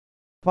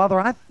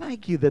Father, I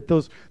thank you that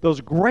those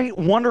great,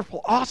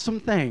 wonderful, awesome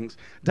things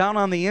down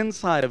on the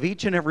inside of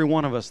each and every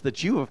one of us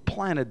that you have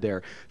planted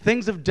there,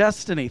 things of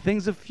destiny,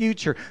 things of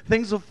future,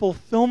 things of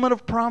fulfillment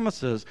of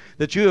promises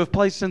that you have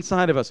placed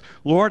inside of us.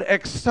 Lord,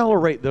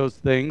 accelerate those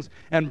things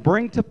and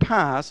bring to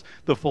pass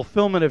the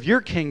fulfillment of your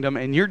kingdom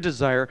and your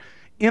desire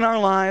in our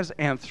lives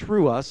and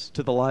through us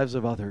to the lives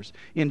of others.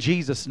 In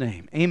Jesus'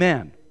 name,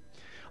 amen.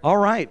 All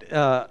right.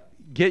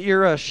 Get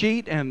your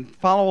sheet and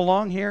follow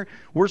along here.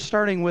 We're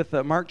starting with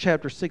Mark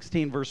chapter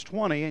 16, verse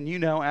 20. And you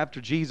know,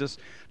 after Jesus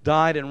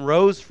died and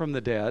rose from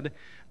the dead,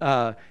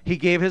 he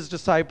gave his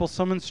disciples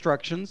some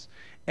instructions.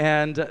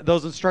 And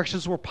those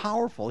instructions were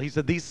powerful. He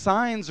said, these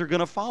signs are going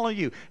to follow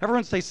you.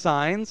 Everyone say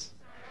signs.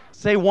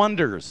 Say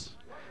wonders.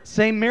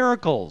 Say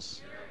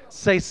miracles.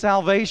 Say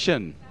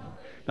salvation.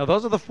 Now,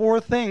 those are the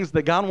four things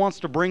that God wants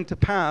to bring to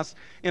pass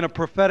in a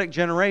prophetic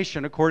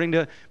generation, according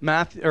to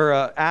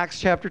Acts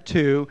chapter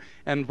 2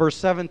 and verse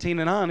 17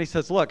 and on. He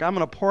says, look, I'm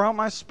going to pour out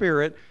my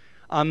Spirit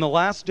on the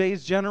last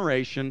days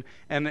generation,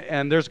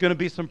 and there's going to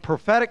be some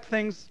prophetic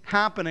things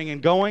happening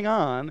and going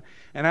on,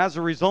 and as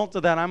a result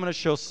of that, I'm going to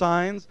show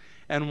signs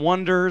and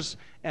wonders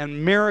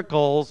and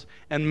miracles,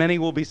 and many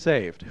will be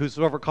saved.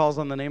 Whosoever calls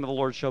on the name of the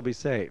Lord shall be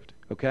saved.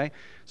 Okay?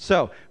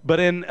 So, but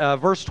in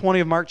verse 20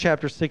 of Mark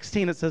chapter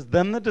 16, it says,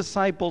 then the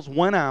disciples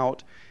went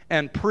out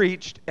and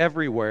preached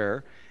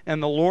everywhere,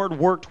 and the Lord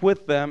worked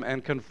with them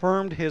and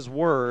confirmed his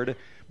word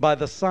by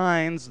the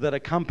signs that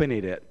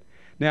accompanied it.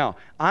 Now,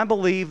 I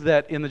believe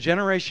that in the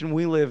generation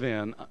we live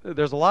in,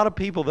 there's a lot of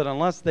people that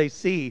unless they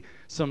see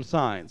some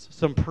signs,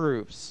 some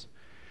proofs,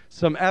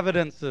 some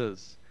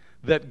evidences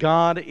that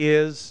God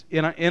is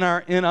in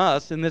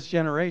us, in this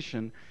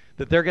generation,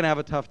 that they're going to have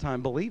a tough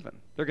time believing.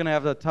 They're going to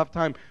have a tough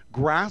time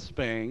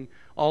grasping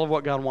all of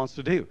what God wants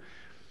to do.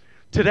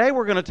 Today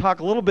we're going to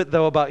talk a little bit,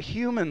 though, about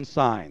human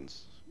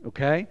signs,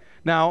 okay?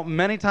 Now,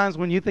 many times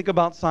when you think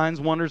about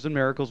signs, wonders, and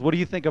miracles, what do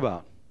you think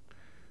about?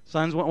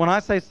 Signs. When I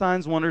say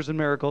signs, wonders, and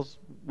miracles,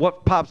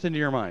 what pops into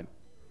your mind?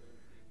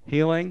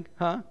 Healing,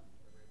 huh?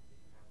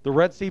 The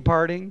Red Sea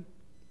parting.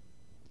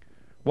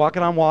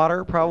 Walking on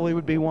water probably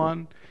would be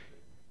one.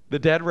 The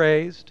dead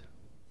raised.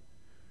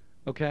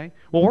 Okay?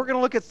 Well, we're going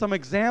to look at some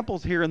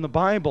examples here in the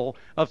Bible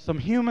of some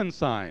human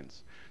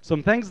signs.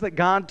 Some things that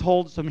God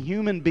told some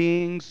human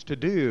beings to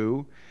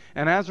do,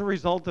 and as a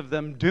result of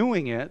them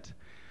doing it,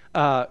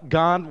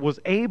 God was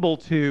able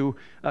to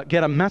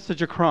get a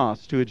message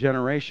across to a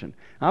generation.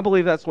 I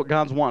believe that's what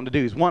God's wanting to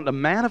do. He's wanting to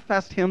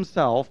manifest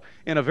himself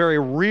in a very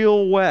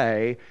real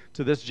way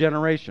to this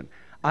generation.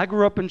 I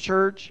grew up in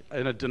church,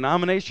 in a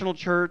denominational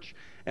church,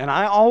 and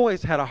I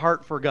always had a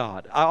heart for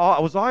God. I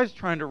was always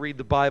trying to read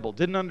the Bible,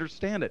 didn't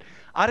understand it.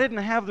 I didn't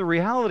have the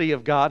reality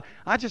of God.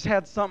 I just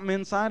had something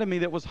inside of me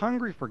that was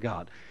hungry for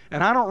God.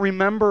 And I don't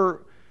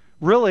remember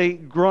really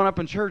growing up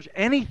in church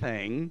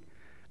anything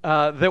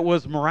that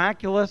was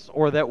miraculous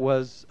or that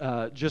was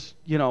just,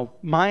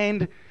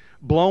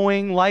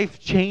 mind-blowing,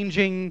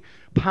 life-changing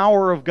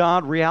power of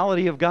God,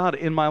 reality of God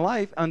in my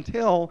life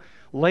until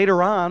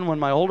later on when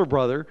my older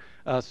brother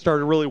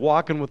started really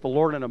walking with the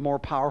Lord in a more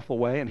powerful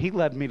way, and he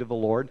led me to the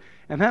Lord.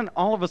 And then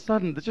all of a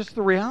sudden, just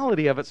the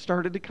reality of it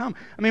started to come.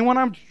 I mean, when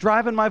I'm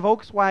driving my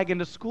Volkswagen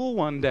to school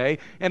one day,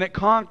 and it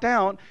conked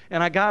out,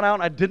 and I got out,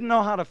 and I didn't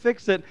know how to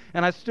fix it,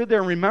 and I stood there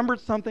and remembered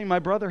something my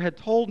brother had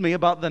told me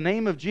about the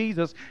name of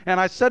Jesus, and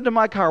I said to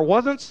my car,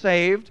 wasn't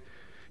saved,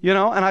 and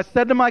I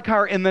said to my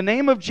car, in the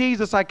name of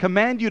Jesus, I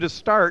command you to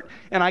start,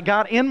 and I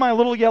got in my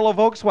little yellow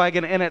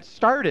Volkswagen, and it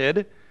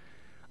started.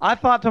 I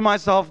thought to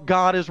myself,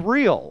 God is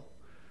real.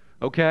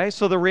 Okay,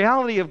 so the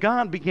reality of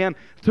God began,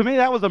 to me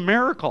that was a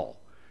miracle.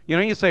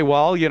 You say,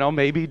 well,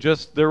 maybe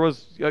just there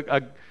was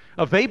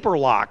a vapor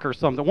lock or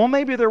something. Well,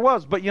 maybe there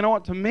was, but you know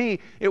what, to me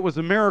it was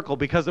a miracle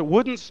because it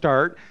wouldn't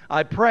start.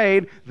 I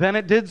prayed, then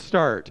it did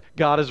start.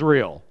 God is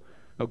real.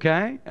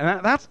 Okay,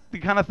 and that's the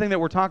kind of thing that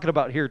we're talking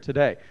about here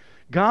today.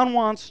 God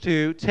wants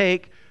to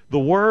take the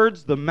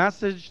words, the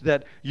message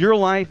that your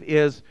life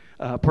is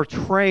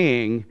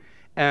portraying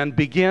and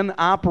begin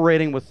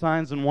operating with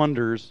signs and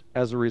wonders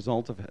as a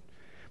result of it.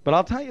 But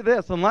I'll tell you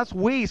this, unless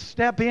we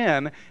step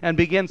in and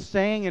begin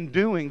saying and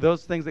doing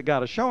those things that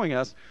God is showing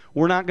us,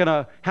 we're not going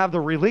to have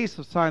the release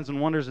of signs and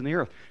wonders in the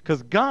earth.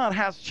 Because God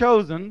has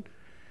chosen,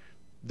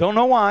 don't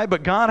know why,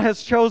 but God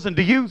has chosen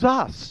to use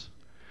us.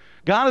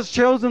 God has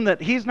chosen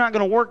that he's not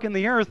going to work in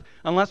the earth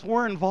unless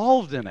we're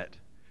involved in it.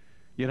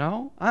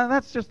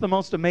 That's just the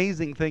most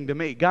amazing thing to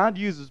me. God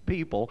uses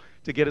people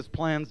to get his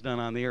plans done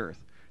on the earth.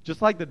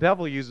 Just like the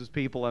devil uses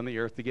people on the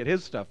earth to get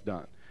his stuff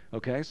done.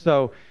 Okay,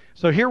 so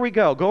here we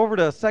go. Go over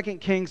to 2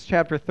 Kings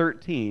chapter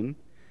 13,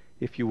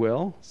 if you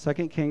will.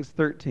 2 Kings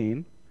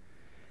 13.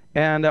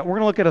 And we're going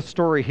to look at a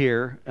story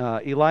here.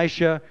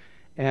 Elisha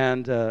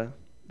and the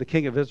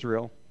king of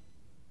Israel.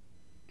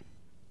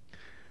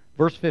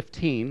 Verse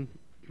 15.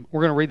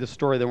 We're going to read the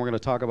story, then we're going to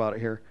talk about it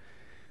here.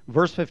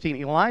 Verse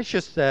 15. Elisha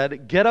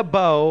said, get a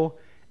bow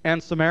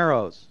and some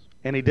arrows.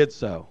 And he did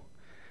so.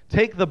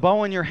 Take the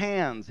bow in your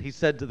hands, he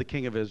said to the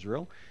king of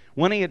Israel.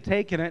 When he had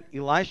taken it,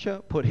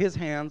 Elisha put his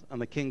hands on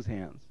the king's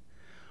hands.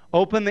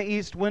 Open the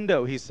east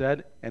window, he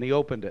said, and he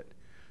opened it.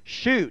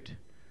 Shoot.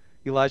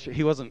 Elisha,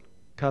 he wasn't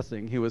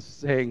cussing. He was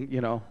saying,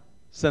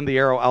 send the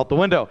arrow out the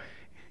window.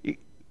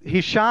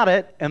 He shot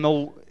it, and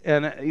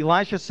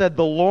Elisha said,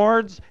 the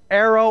Lord's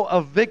arrow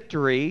of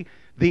victory,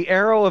 the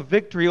arrow of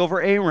victory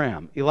over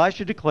Aram.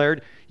 Elisha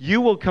declared,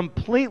 you will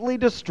completely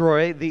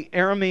destroy the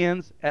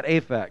Arameans at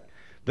Aphek.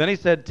 Then he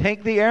said,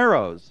 take the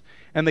arrows.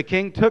 And the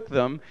king took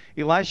them.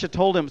 Elisha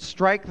told him,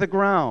 strike the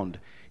ground.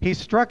 He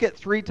struck it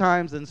 3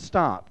 times and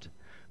stopped.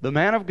 The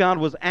man of God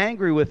was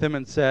angry with him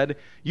and said,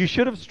 you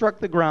should have struck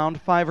the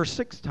ground 5 or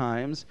 6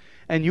 times,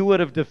 and you would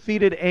have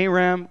defeated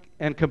Aram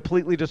and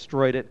completely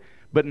destroyed it.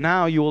 But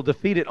now you will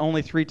defeat it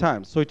only 3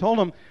 times. So he told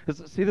him,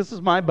 see, this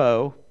is my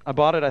bow. I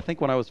bought it, I think,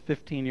 when I was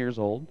 15 years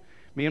old.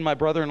 Me and my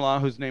brother-in-law,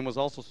 whose name was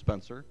also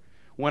Spencer,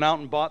 went out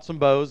and bought some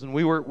bows, and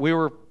we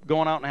were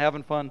going out and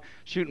having fun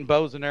shooting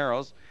bows and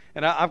arrows.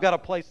 And I've got a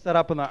place set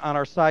up on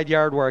our side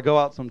yard where I go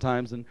out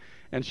sometimes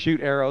and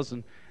shoot arrows.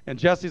 And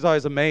Jesse's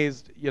always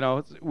amazed.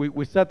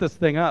 We set this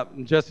thing up,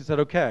 and Jesse said,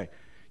 okay.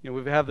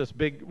 We have this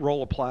big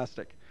roll of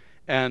plastic.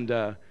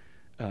 And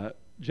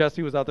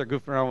Jesse was out there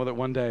goofing around with it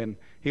one day, and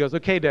he goes,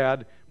 okay,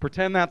 Dad,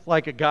 pretend that's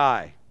like a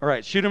guy. All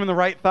right, shoot him in the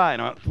right thigh.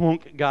 And I went,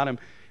 thunk, got him.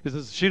 He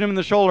says, shoot him in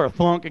the shoulder,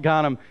 thunk,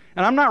 got him.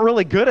 And I'm not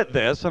really good at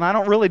this, and I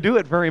don't really do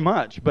it very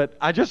much, but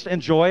I just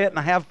enjoy it, and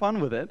I have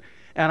fun with it,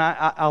 and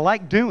I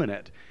like doing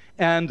it.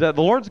 And the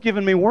Lord's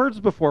given me words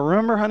before.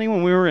 Remember, honey,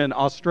 when we were in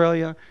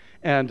Australia,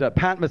 and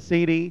Pat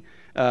Mesiti,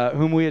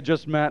 whom we had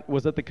just met,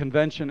 was at the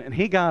convention, and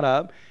he got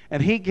up,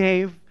 and he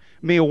gave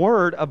me a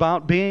word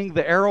about being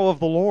the arrow of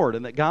the Lord,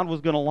 and that God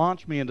was going to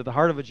launch me into the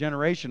heart of a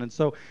generation. And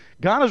so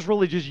God has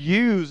really just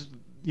used,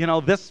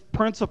 this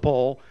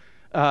principle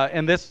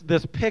and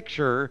this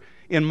picture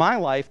in my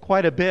life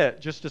quite a bit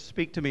just to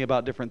speak to me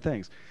about different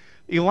things.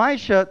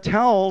 Elisha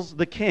tells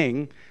the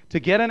king to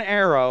get an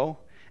arrow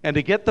and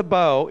to get the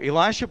bow.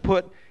 Elisha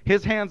put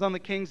his hands on the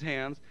king's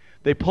hands.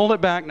 They pulled it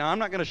back. Now, I'm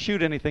not going to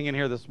shoot anything in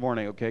here this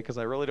morning, okay, because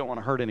I really don't want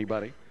to hurt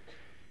anybody.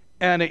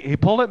 And he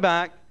pulled it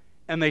back,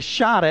 and they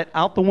shot it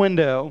out the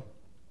window,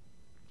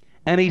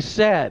 and he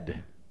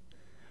said,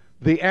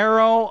 the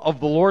arrow of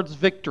the Lord's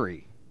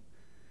victory,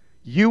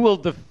 you will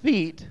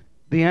defeat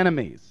the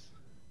enemies.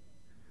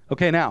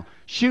 Okay, now,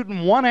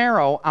 shooting one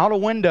arrow out a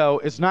window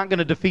is not going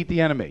to defeat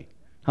the enemy.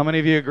 How many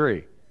of you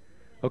agree?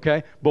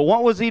 Okay, but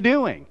what was he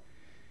doing?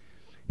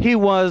 He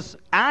was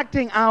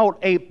acting out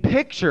a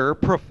picture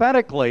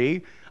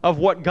prophetically of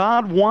what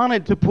God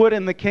wanted to put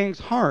in the king's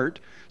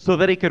heart so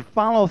that he could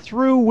follow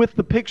through with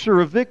the picture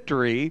of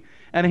victory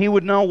and he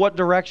would know what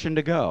direction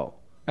to go.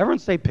 Everyone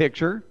say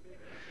picture.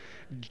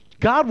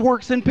 God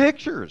works in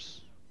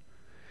pictures.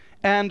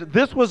 And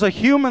this was a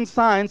human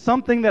sign,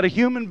 something that a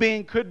human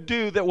being could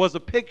do that was a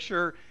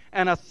picture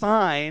and a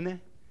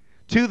sign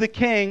to the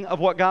king of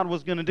what God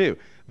was going to do.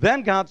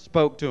 Then God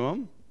spoke to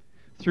him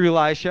through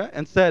Elisha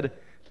and said,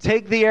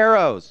 take the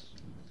arrows.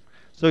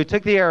 So he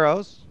took the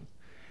arrows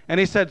and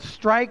he said,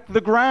 strike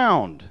the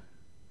ground.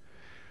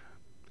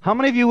 How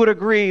many of you would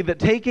agree that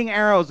taking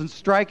arrows and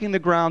striking the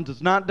ground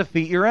does not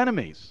defeat your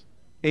enemies?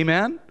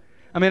 Amen?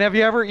 I mean, have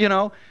you ever,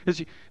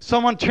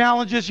 someone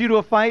challenges you to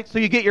a fight, so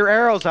you get your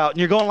arrows out and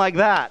you're going like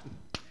that.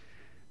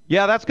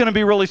 Yeah, that's going to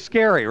be really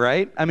scary,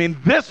 right? I mean,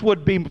 this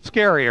would be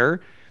scarier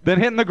than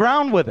hitting the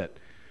ground with it.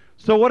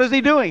 So what is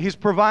he doing? He's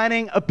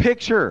providing a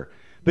picture.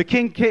 The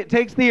king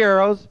takes the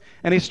arrows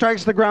and he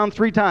strikes the ground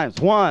 3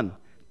 times. 1,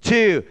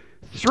 2,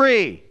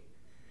 3.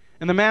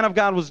 And the man of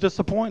God was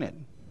disappointed.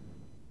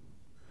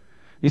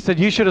 He said,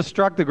 you should have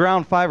struck the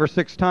ground 5 or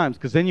 6 times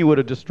because then you would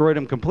have destroyed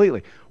him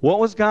completely. What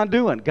was God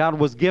doing? God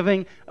was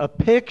giving a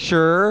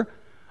picture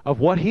of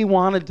what he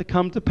wanted to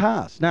come to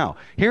pass. Now,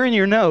 here in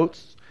your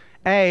notes,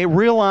 A,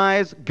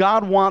 realize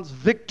God wants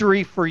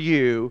victory for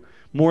you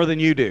more than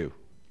you do.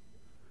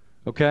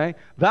 Okay?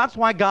 That's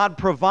why God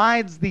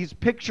provides these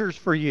pictures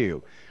for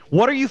you.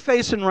 What are you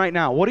facing right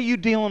now? What are you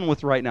dealing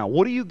with right now?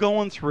 What are you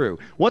going through?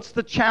 What's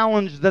the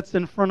challenge that's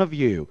in front of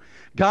you?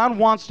 God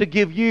wants to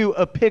give you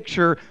a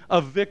picture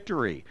of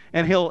victory,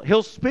 and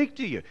he'll speak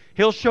to you.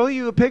 He'll show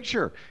you a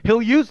picture.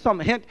 He'll use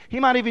something. He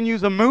might even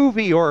use a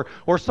movie or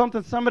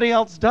something somebody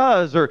else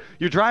does, or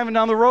you're driving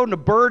down the road and a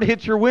bird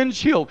hits your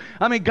windshield.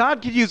 I mean,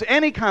 God could use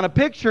any kind of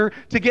picture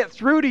to get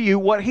through to you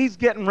what he's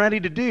getting ready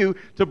to do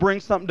to bring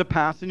something to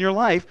pass in your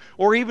life,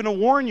 or even to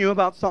warn you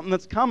about something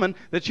that's coming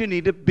that you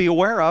need to be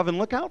aware of and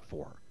look out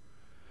for.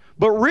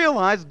 But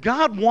realize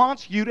God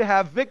wants you to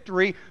have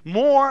victory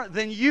more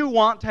than you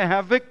want to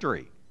have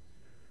victory.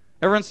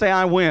 Everyone say,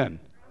 I win.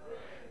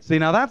 See,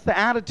 now that's the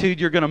attitude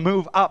you're going to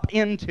move up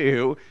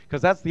into,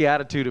 because that's the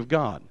attitude of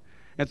God.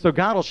 And so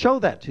God will show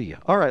that to you.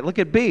 All right, look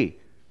at B.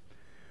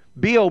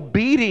 Be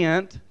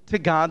obedient to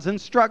God's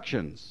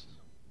instructions.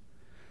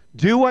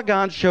 Do what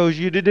God shows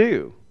you to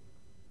do.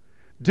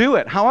 Do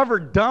it, however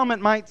dumb it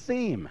might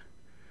seem.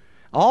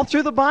 All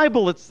through the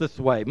Bible, it's this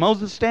way.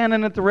 Moses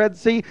standing at the Red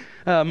Sea.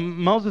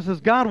 Moses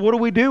says, God, what do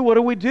we do? What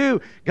do we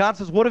do? God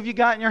says, what have you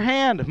got in your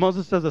hand?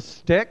 Moses says, a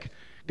stick.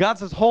 God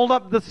says, hold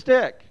up the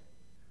stick.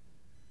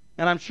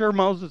 And I'm sure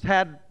Moses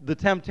had the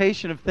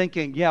temptation of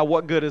thinking, yeah,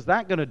 what good is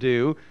that going to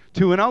do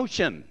to an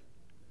ocean?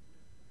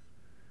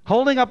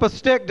 Holding up a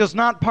stick does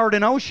not part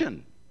an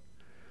ocean.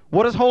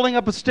 What does holding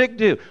up a stick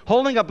do?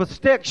 Holding up a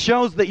stick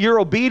shows that you're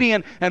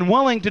obedient and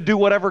willing to do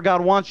whatever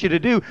God wants you to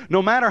do,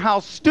 no matter how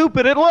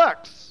stupid it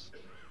looks.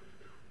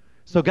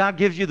 So God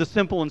gives you the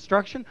simple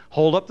instruction,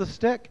 hold up the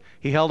stick.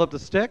 He held up the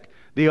stick,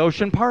 the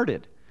ocean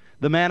parted.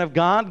 The man of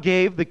God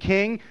gave the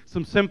king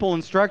some simple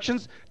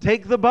instructions.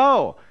 Take the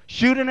bow,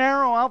 shoot an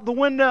arrow out the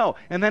window,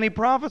 and then he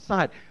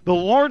prophesied, the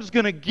Lord's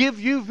going to give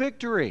you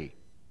victory.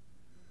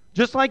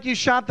 Just like you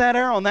shot that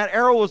arrow and that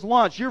arrow was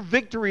launched, your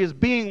victory is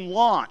being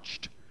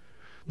launched.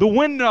 The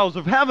windows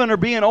of heaven are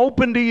being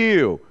opened to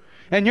you.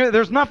 And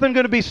there's nothing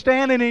going to be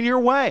standing in your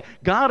way.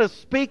 God is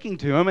speaking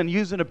to him and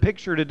using a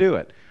picture to do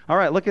it. All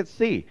right, look at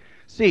C.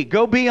 C,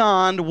 go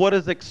beyond what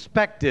is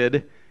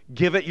expected.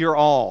 Give it your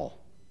all.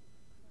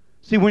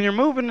 See, when you're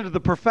moving into the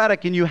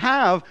prophetic and you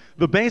have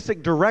the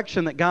basic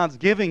direction that God's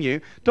giving you,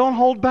 don't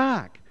hold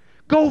back.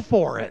 Go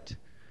for it.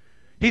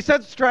 He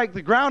said strike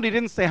the ground. He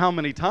didn't say how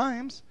many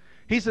times.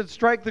 He said,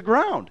 strike the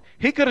ground.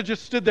 He could have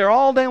just stood there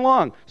all day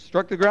long,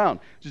 struck the ground,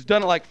 just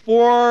done it like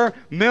 4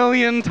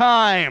 million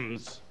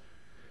times.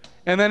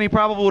 And then he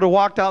probably would have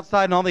walked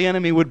outside and all the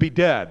enemy would be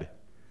dead.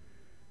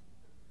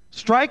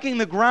 Striking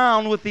the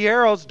ground with the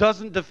arrows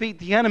doesn't defeat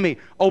the enemy.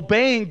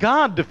 Obeying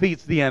God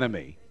defeats the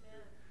enemy.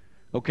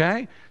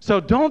 Okay? So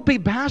don't be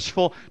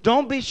bashful,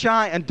 don't be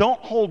shy, and don't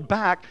hold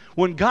back.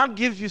 When God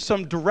gives you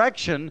some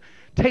direction,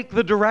 take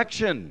the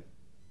direction.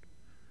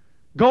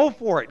 Go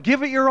for it.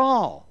 Give it your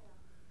all.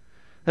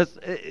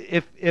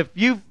 If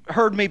you've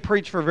heard me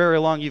preach for very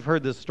long, you've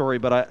heard this story,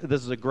 but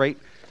this is a great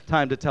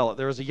time to tell it.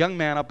 There was a young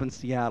man up in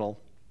Seattle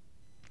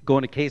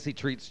going to Casey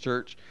Treat's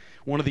church.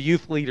 One of the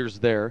youth leaders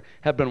there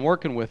had been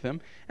working with him.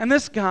 And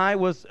this guy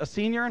was a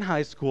senior in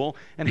high school,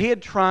 and he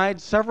had tried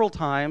several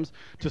times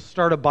to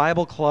start a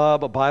Bible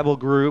club, a Bible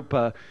group,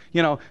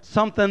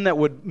 something that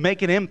would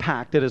make an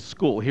impact at his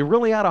school. He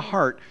really had a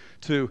heart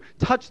to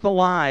touch the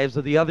lives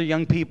of the other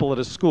young people at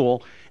his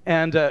school.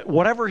 And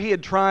whatever he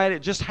had tried,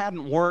 it just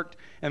hadn't worked.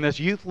 And this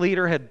youth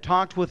leader had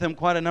talked with him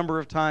quite a number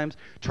of times,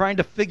 trying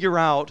to figure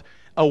out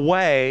a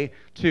way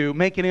to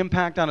make an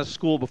impact on his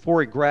school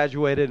before he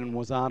graduated and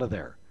was out of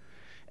there.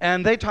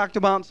 And they talked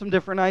about some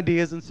different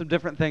ideas and some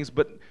different things,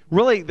 but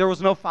really there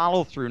was no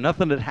follow-through.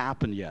 Nothing had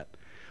happened yet.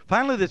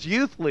 Finally, this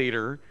youth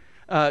leader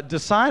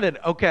decided,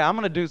 okay, I'm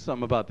going to do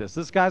something about this.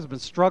 This guy's been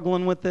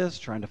struggling with this,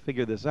 trying to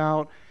figure this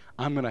out.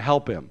 I'm going to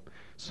help him.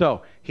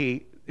 So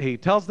he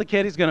tells the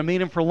kid he's going to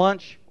meet him for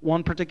lunch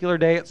one particular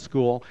day at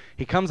school.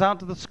 He comes out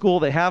to the school,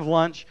 they have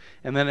lunch,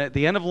 and then at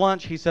the end of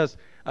lunch he says,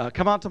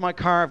 come out to my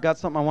car, I've got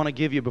something I want to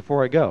give you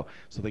before I go.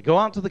 So they go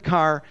out to the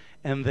car,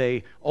 and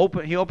he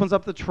opens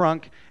up the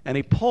trunk, and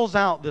he pulls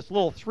out this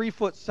little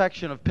 3-foot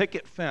section of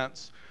picket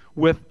fence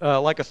with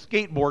like a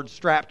skateboard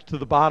strapped to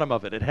the bottom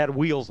of it. It had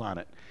wheels on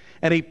it.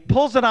 And he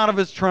pulls it out of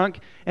his trunk,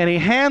 and he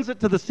hands it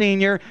to the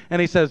senior,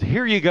 and he says,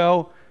 here you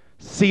go,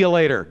 see you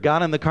later.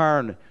 Got in the car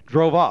and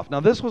drove off. Now,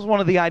 this was one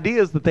of the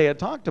ideas that they had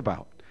talked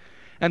about.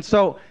 And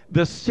so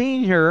the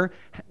senior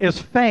is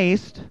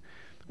faced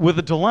with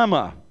a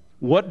dilemma.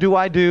 What do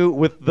I do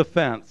with the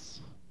fence?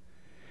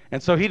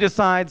 And so he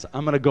decides,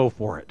 I'm going to go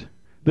for it.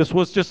 This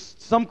was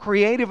just some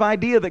creative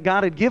idea that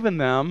God had given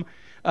them,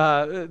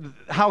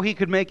 how he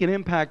could make an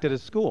impact at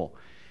his school.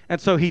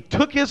 And so he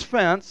took his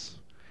fence,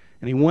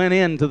 and he went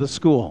into the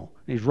school.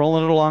 He's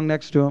rolling it along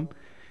next to him.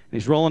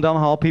 He's rolling down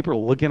the hall. People are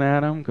looking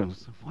at him.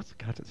 Goes, what's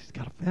got? He's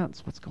got a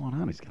fence. What's going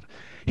on?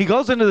 He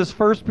goes into this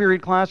first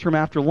period classroom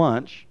after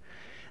lunch,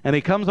 and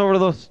he comes over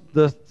to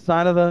the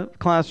side of the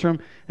classroom,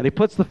 and he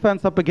puts the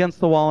fence up against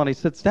the wall, and he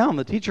sits down.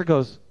 The teacher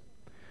goes,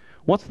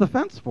 what's the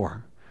fence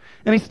for?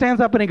 And he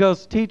stands up and he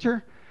goes,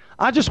 teacher,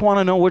 I just want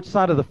to know which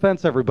side of the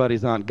fence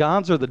everybody's on,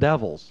 God's or the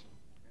devil's.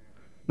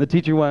 The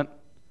teacher went,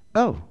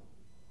 oh.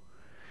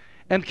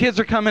 And kids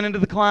are coming into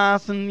the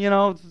class, and,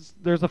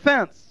 there's a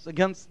fence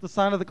against the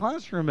side of the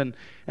classroom,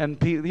 and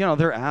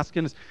they're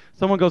asking.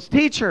 Someone goes,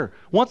 teacher,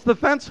 what's the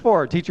fence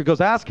for? Teacher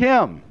goes, ask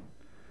him.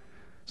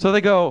 So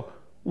they go,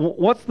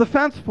 what's the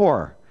fence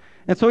for?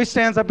 And so he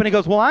stands up and he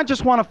goes, well, I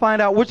just want to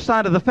find out which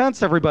side of the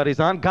fence everybody's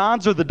on,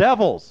 God's or the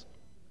devil's.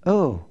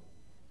 Oh.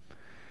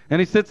 And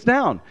he sits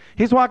down.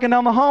 He's walking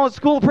down the hall at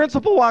school.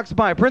 Principal walks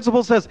by.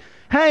 Principal says,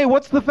 hey,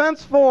 what's the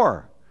fence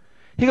for?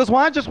 He goes,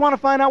 well, I just want to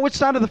find out which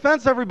side of the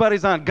fence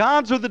everybody's on,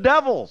 God's or the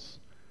devil's.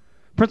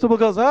 Principal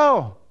goes,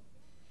 oh.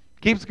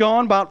 Keeps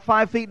going about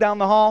 5 feet down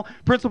the hall.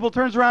 Principal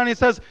turns around and he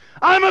says,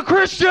 I'm a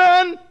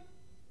Christian.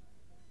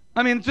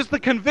 I mean, just the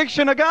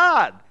conviction of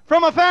God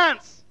from a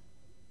fence.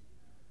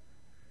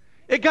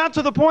 It got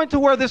to the point to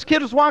where this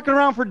kid was walking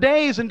around for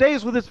days and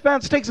days with his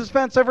fence, takes his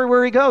fence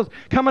everywhere he goes,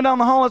 coming down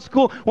the hall at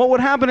school. What would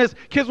happen is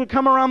kids would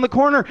come around the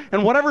corner,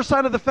 and whatever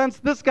side of the fence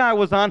this guy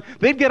was on,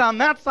 they'd get on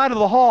that side of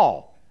the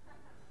hall.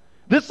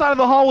 This side of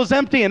the hall was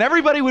empty, and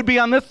everybody would be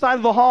on this side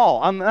of the hall,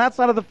 on that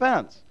side of the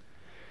fence.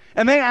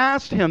 And they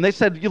asked him, they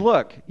said,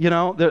 look,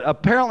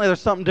 apparently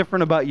there's something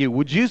different about you.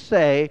 Would you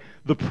say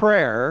the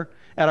prayer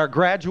at our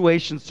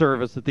graduation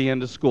service at the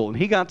end of school. And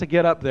he got to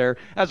get up there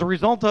as a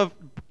result of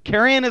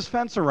carrying his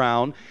fence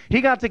around.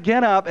 He got to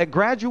get up at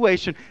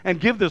graduation and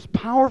give this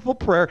powerful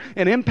prayer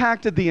and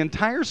impacted the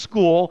entire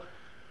school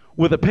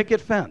with a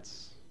picket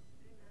fence.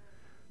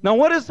 Now,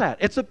 what is that?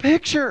 It's a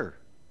picture.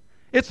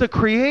 It's a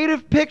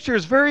creative picture.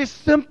 It's very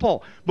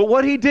simple. But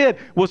what he did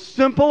was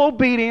simple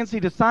obedience. He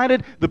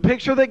decided the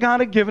picture that God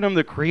had given him,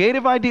 the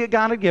creative idea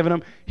God had given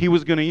him, he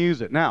was going to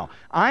use it. Now,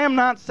 I am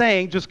not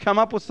saying just come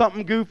up with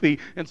something goofy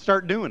and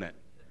start doing it.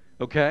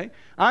 Okay?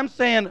 I'm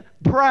saying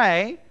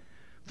pray,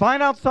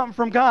 find out something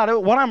from God.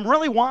 What I'm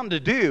really wanting to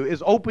do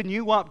is open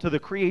you up to the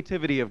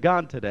creativity of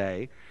God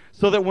today,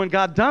 so that when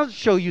God does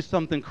show you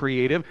something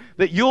creative,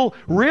 that you'll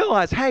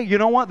realize, hey, you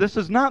know what? This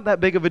is not that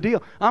big of a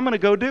deal. I'm going to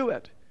go do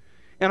it.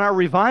 In our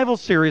revival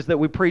series that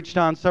we preached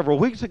on several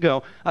weeks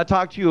ago, I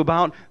talked to you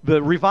about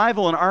the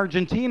revival in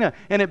Argentina,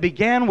 and it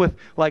began with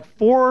like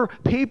 4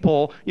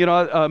 people,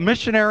 a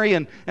missionary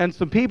and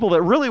some people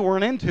that really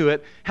weren't into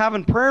it,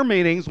 having prayer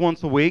meetings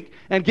once a week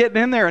and getting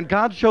in there, and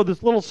God showed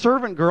this little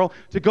servant girl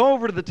to go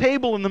over to the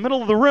table in the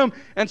middle of the room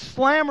and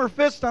slam her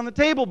fist on the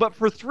table, but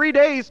for 3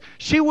 days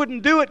she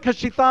wouldn't do it because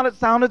she thought it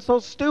sounded so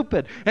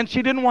stupid, and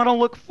she didn't want to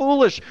look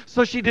foolish,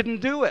 so she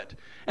didn't do it.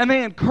 And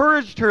they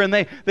encouraged her, and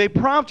they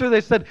prompted her.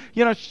 They said,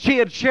 she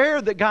had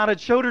shared that God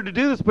had showed her to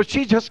do this, but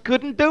she just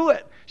couldn't do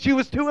it. She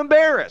was too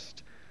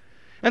embarrassed.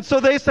 And so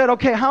they said,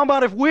 okay, how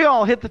about if we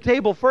all hit the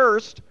table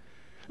first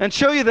and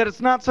show you that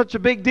it's not such a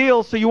big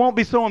deal so you won't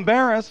be so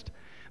embarrassed?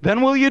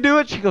 Then will you do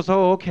it? She goes,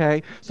 oh,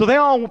 okay. So they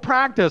all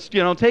practiced,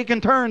 taking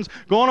turns,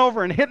 going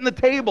over and hitting the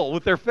table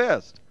with their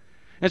fist.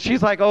 And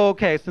she's like, oh,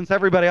 okay, since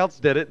everybody else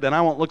did it, then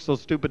I won't look so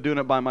stupid doing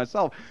it by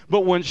myself.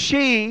 But when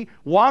she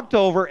walked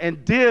over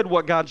and did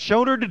what God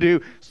showed her to do,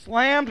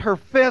 slammed her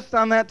fist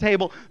on that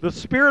table, the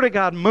Spirit of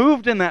God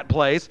moved in that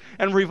place,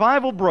 and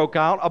revival broke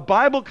out. A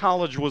Bible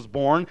college was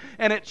born,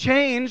 and it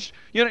changed,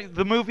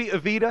 the movie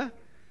Evita,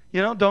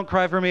 Don't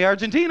Cry for Me,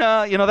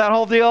 Argentina, that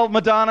whole deal,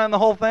 Madonna and the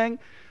whole thing.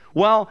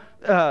 Well,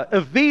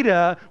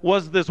 Evita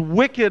was this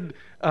wicked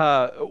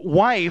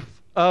wife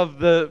of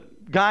the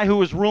guy who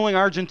was ruling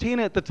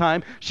Argentina at the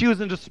time. She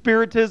was into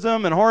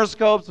spiritism and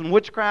horoscopes and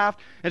witchcraft,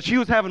 and she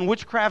was having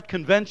witchcraft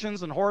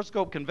conventions and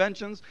horoscope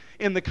conventions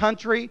in the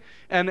country.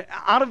 And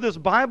out of this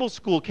Bible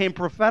school came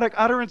prophetic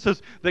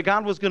utterances that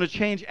God was going to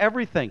change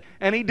everything,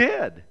 and he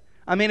did.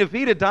 I mean,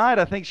 Evita died,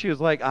 I think she was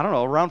like, I don't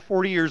know, around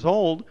 40 years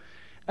old,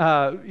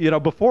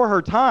 before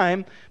her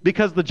time,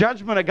 because the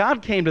judgment of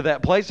God came to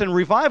that place, and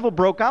revival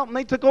broke out, and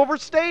they took over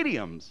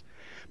stadiums.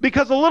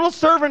 Because a little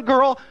servant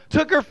girl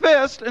took her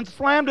fist and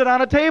slammed it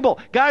on a table.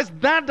 Guys,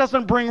 that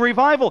doesn't bring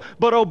revival,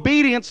 but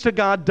obedience to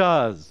God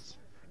does.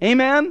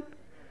 Amen?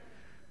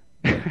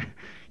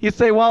 You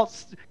say, well,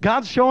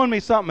 God's showing me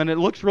something and it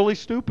looks really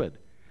stupid.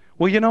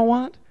 Well, you know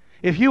what?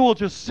 If you will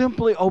just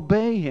simply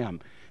obey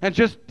him and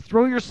just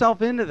throw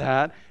yourself into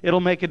that, it'll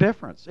make a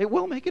difference. It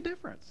will make a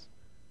difference.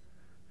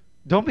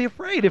 Don't be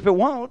afraid if it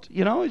won't.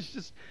 It's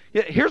just,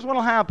 here's what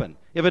will happen.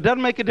 If it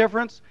doesn't make a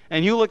difference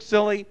and you look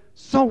silly,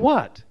 so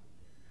what?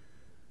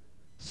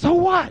 So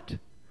what?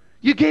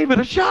 You gave it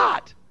a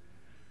shot,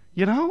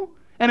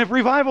 And if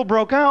revival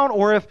broke out,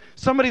 or if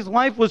somebody's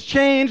life was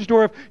changed,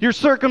 or if your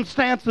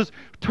circumstances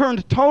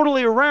turned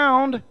totally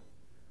around,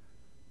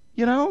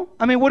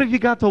 what have you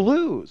got to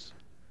lose?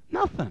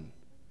 Nothing.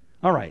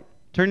 All right,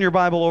 turn your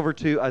Bible over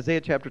to Isaiah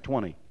chapter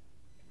 20.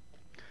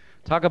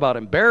 Talk about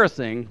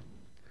embarrassing.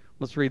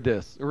 Let's read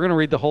this. We're going to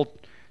read the whole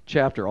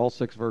chapter, all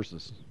 6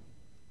 verses.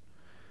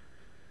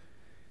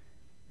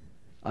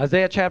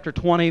 Isaiah chapter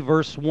 20,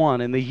 verse 1.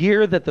 In the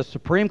year that the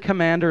supreme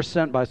commander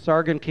sent by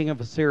Sargon, king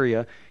of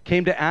Assyria,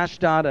 came to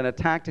Ashdod and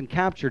attacked and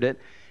captured it,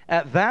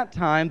 at that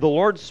time the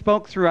Lord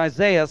spoke through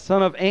Isaiah,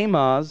 son of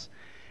Amoz,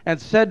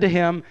 and said to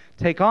him,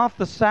 take off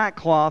the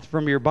sackcloth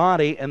from your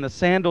body and the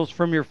sandals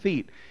from your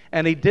feet.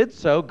 And he did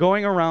so,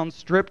 going around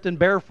stripped and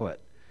barefoot.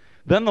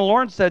 Then the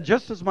Lord said,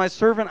 just as my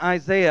servant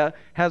Isaiah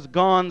has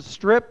gone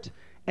stripped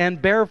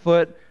and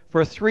barefoot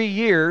for 3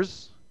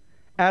 years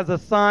as a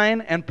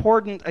sign and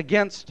portent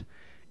against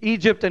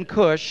Egypt and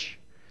Cush,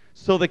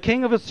 so the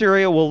king of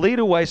Assyria will lead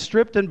away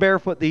stripped and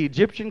barefoot the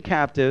Egyptian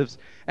captives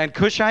and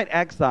Cushite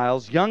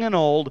exiles, young and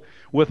old,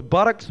 with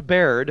buttocks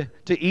bared,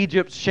 to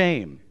Egypt's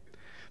shame.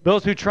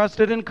 Those who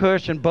trusted in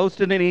Cush and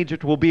boasted in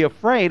Egypt will be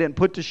afraid and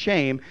put to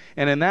shame,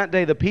 and in that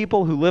day the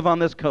people who live on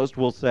this coast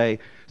will say,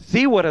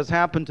 see what has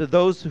happened to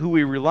those who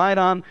we relied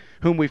on,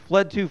 whom we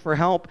fled to for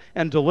help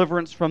and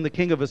deliverance from the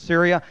king of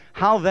Assyria.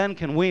 How then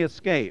can we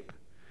escape?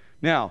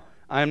 Now,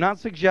 I am not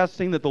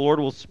suggesting that the Lord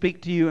will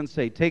speak to you and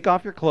say, take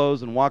off your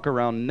clothes and walk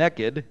around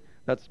naked.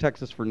 That's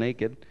Texas for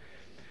naked.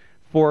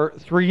 For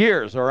 3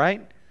 years, all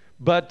right?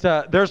 But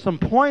there's some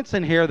points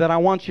in here that I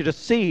want you to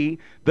see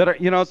that are,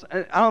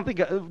 I don't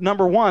think,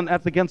 number one,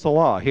 that's against the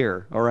law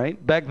here, all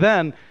right? Back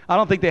then, I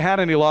don't think they had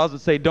any laws that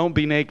say don't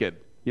be naked,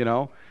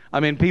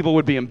 people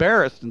would be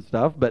embarrassed and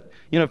stuff, but,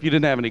 if you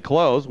didn't have any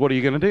clothes, what are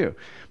you going to do?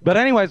 But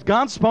anyways,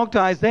 God spoke to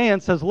Isaiah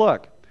and says,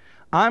 look,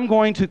 I'm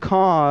going to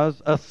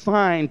cause a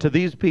sign to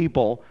these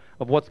people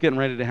of what's getting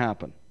ready to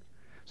happen.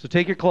 So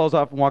take your clothes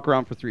off and walk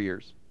around for 3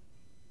 years.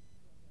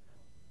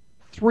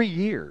 3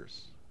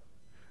 years.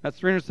 That's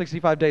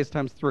 365 days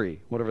times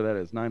 3, whatever that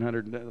is,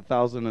 900,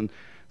 1,000 and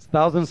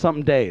 1,000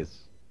 something days.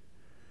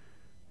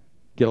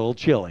 Get a little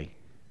chilly,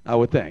 I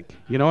would think.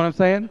 You know what I'm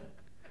saying?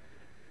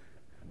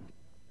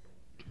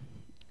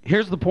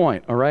 Here's the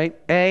point, all right?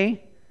 The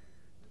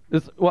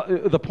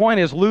point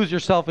is lose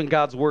yourself in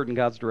God's word and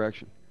God's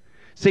direction.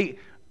 See,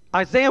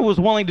 Isaiah was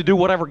willing to do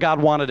whatever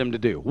God wanted him to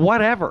do.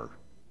 Whatever.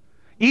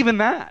 Even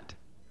that.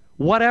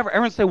 Whatever.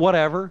 Everyone say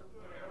whatever.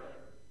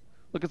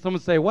 Look at someone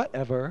and say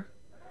whatever.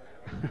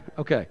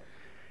 Okay.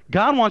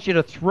 God wants you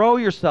to throw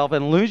yourself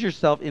and lose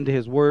yourself into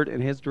his word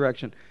and his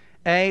direction.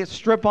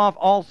 Strip off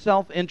all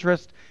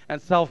self-interest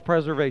and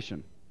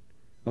self-preservation.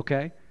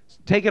 Okay?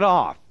 Take it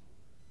off.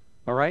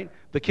 All right?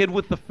 The kid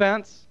with the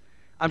fence,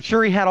 I'm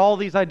sure he had all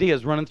these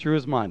ideas running through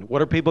his mind.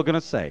 What are people going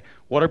to say?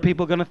 What are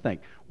people going to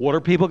think? What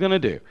are people going to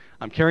do?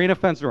 I'm carrying a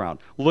fence around.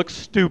 Looks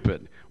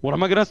stupid. How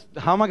am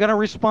I going to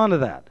respond to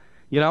that?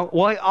 You know,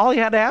 well, all he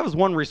had to have was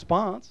one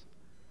response.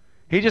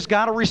 He just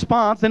got a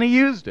response and he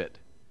used it.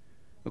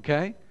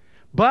 Okay?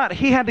 But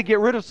he had to get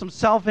rid of some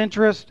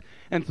self-interest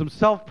and some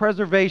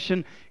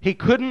self-preservation. He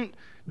couldn't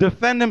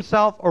defend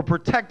himself or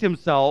protect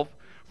himself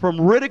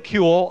from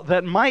ridicule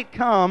that might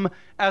come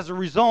as a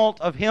result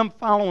of him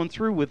following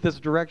through with this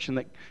direction,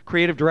 that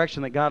creative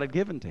direction that God had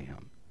given to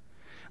him.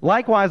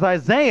 Likewise,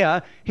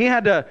 Isaiah, he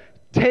had to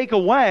take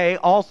away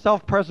all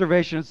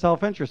self-preservation and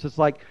self-interest. It's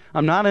like,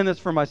 I'm not in this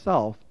for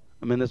myself.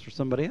 I'm in this for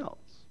somebody else.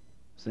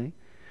 See?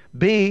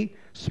 B,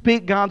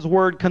 speak God's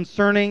word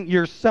concerning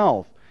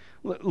yourself.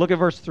 Look at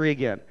verse 3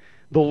 again.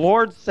 The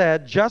Lord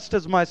said, just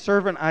as my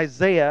servant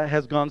Isaiah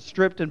has gone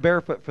stripped and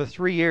barefoot for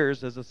 3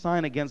 years as a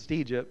sign against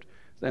Egypt,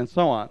 and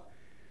so on.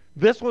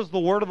 This was the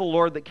word of the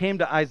Lord that came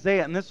to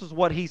Isaiah, and this is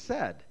what he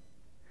said.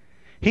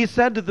 He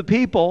said to the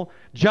people,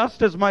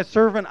 just as my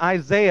servant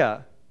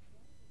Isaiah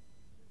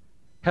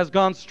has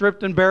gone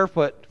stripped and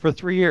barefoot for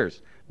 3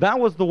 years. That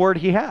was the word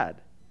he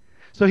had.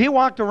 So he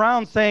walked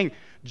around saying,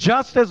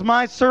 just as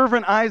my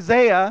servant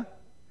Isaiah,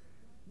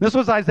 this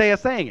was Isaiah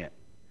saying it.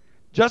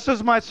 Just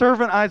as my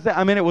servant Isaiah,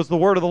 I mean, it was the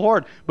word of the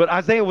Lord, but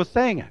Isaiah was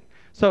saying it.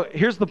 So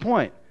here's the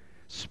point.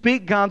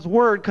 Speak God's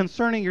word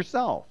concerning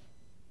yourself.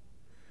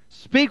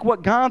 Speak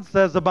what God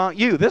says about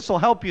you. This will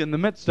help you in the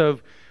midst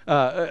of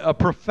a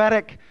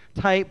prophetic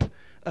type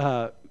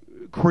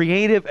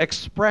creative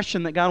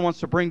expression that God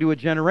wants to bring to a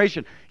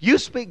generation. You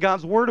speak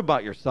God's word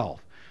about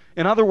yourself.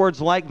 In other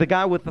words, like the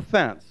guy with the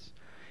fence.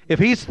 If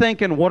he's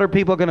thinking, what are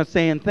people going to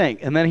say and think?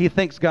 And then he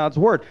thinks God's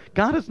word.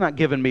 God has not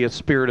given me a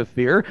spirit of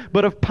fear,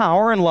 but of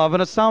power and love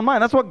and a sound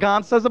mind. That's what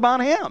God says about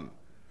him.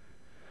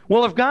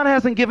 Well, if God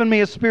hasn't given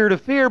me a spirit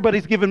of fear, but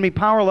he's given me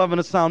power, love,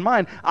 and a sound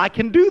mind, I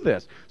can do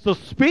this. So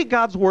speak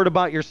God's word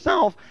about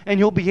yourself, and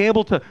you'll be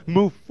able to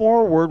move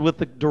forward with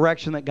the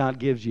direction that God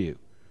gives you.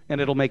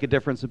 And it'll make a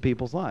difference in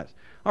people's lives.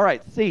 All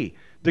right, C,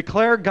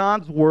 declare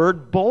God's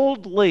word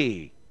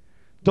boldly.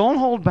 Don't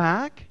hold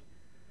back.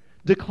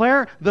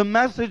 Declare the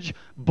message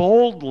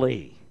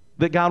boldly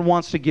that God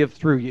wants to give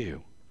through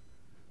you.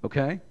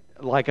 Okay?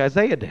 Like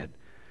Isaiah did.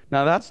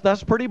 Now,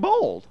 that's pretty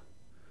bold,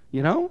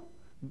 you know?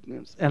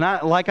 And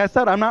like I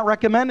said, I'm not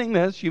recommending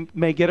this. You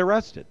may get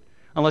arrested.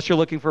 Unless you're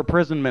looking for a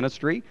prison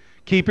ministry.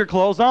 Keep your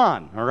clothes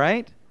on, all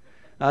right?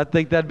 I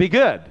think that'd be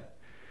good.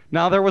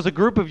 Now, there was a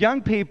group of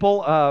young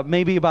people,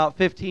 maybe about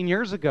 15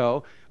 years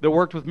ago, that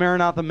worked with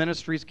Maranatha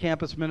Ministries,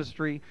 campus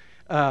ministry.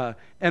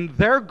 And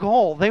their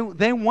goal,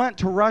 they went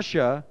to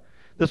Russia.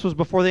 This was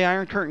before the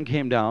Iron Curtain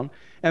came down.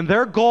 And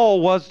their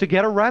goal was to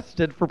get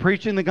arrested for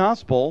preaching the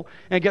gospel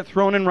and get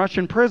thrown in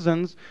Russian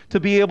prisons to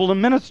be able to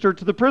minister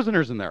to the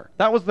prisoners in there.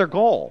 That was their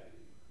goal.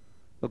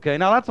 Okay,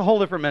 now that's a whole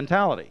different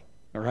mentality,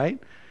 all right?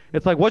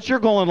 It's like, what's your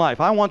goal in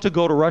life? I want to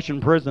go to Russian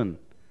prison.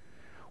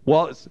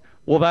 Well,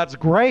 that's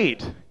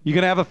great. You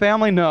going to have a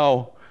family?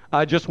 No.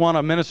 I just want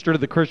to minister to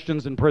the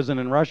Christians in prison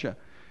in Russia.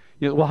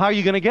 Well, how are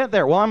you going to get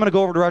there? Well, I'm going to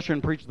go over to Russia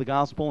and preach the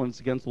gospel, and it's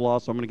against the law,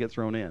 so I'm going to get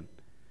thrown in.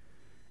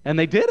 And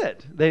they did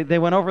it. They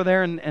went over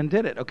there and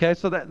did it. Okay,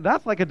 so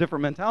that's like a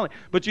different mentality.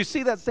 But you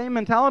see that same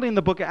mentality in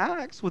the book of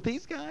Acts with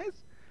these guys.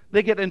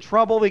 They get in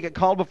trouble. They get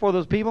called before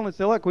those people, and they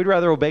say, look, we'd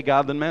rather obey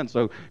God than men.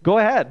 So go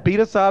ahead. Beat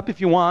us up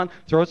if you want.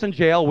 Throw us in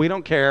jail. We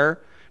don't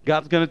care.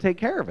 God's going to take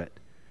care of it.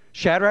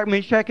 Shadrach,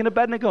 Meshach, and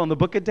Abednego in the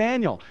book of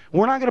Daniel.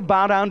 We're not going to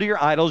bow down to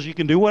your idols. You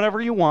can do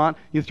whatever you want.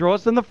 You throw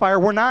us in the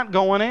fire. We're not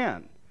going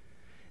in.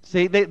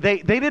 See, they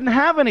didn't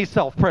have any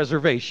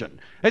self-preservation.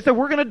 They said,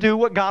 we're going to do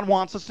what God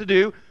wants us to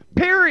do,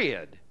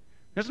 period.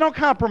 There's no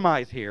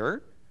compromise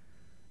here.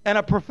 And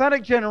a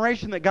prophetic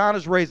generation that God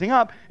is raising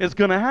up is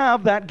going to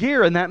have that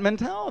gear and that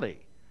mentality.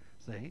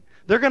 See?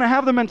 They're going to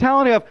have the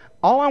mentality of,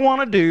 all I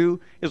want to do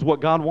is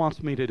what God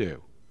wants me to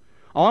do.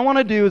 All I want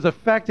to do is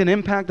affect and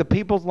impact the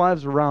people's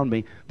lives around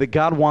me that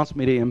God wants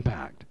me to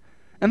impact.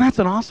 And that's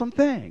an awesome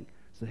thing.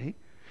 See?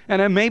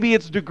 And then maybe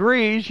it's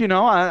degrees,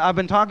 I've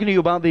been talking to you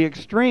about the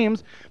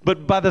extremes,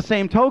 but by the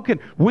same token,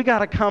 we got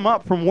to come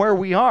up from where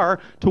we are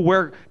to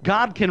where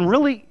God can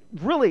really,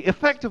 really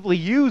effectively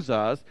use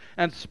us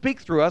and speak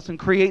through us and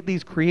create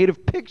these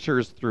creative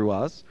pictures through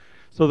us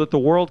so that the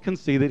world can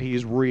see that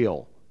he's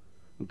real.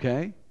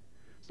 Okay?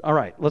 All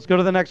right, let's go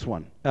to the next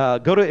one.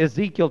 Go to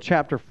Ezekiel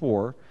chapter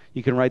 4.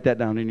 You can write that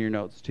down in your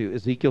notes too.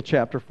 Ezekiel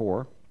chapter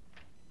 4.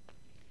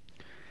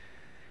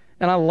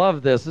 And I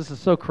love this. This is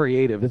so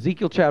creative.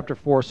 Ezekiel chapter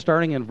 4,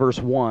 starting in verse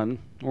 1.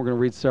 We're going to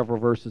read several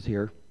verses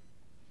here.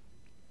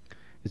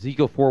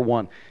 Ezekiel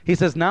 4:1. He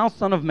says, "Now,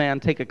 son of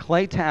man, take a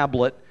clay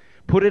tablet,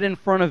 put it in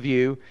front of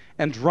you,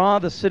 and draw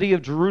the city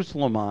of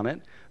Jerusalem on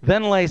it.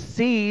 Then lay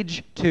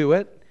siege to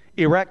it,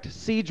 erect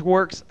siege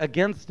works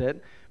against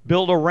it,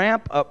 build a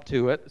ramp up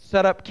to it,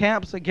 set up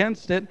camps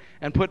against it,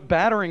 and put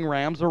battering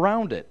rams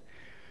around it.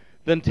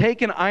 Then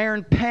take an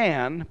iron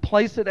pan,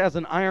 place it as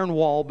an iron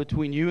wall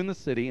between you and the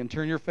city, and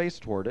turn your face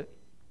toward it.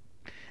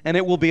 And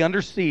it will be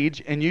under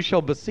siege, and you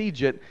shall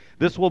besiege it.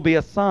 This will be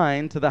a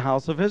sign to the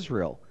house of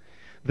Israel.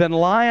 Then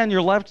lie on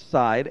your left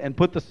side, and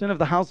put the sin of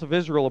the house of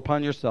Israel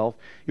upon yourself.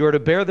 You are to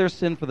bear their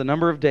sin for the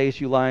number of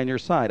days you lie on your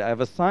side. I have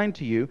assigned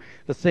to you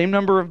the same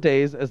number of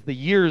days as the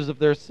years of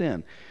their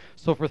sin.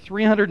 So for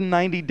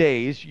 390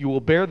 days you will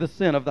bear the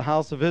sin of the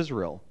house of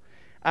Israel.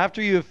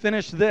 After you have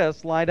finished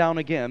this, lie down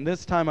again,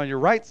 this time on your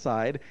right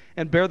side,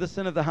 and bear the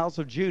sin of the house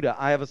of Judah.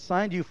 I have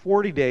assigned you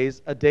 40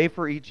 days, a day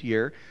for each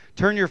year.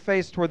 Turn your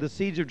face toward the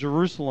siege of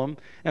Jerusalem,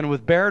 and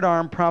with bared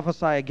arm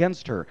prophesy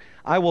against her.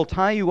 I will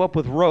tie you up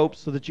with ropes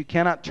so that you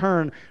cannot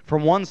turn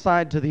from one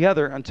side to the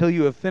other until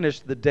you have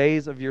finished the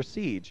days of your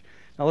siege."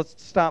 Now let's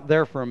stop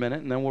there for a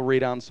minute, and then we'll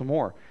read on some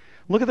more.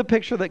 Look at the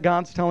picture that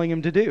God's telling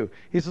him to do.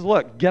 He says,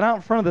 look, get out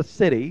in front of the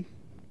city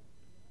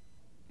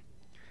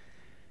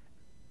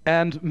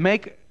and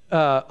make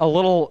a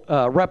little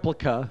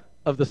replica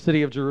of the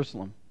city of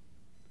Jerusalem.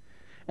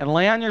 And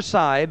lay on your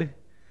side,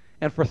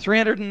 and for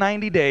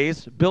 390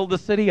 days, build the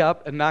city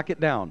up and knock it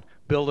down.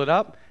 Build it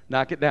up,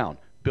 knock it down.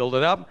 Build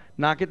it up,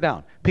 knock it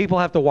down. People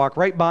have to walk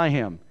right by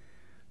him,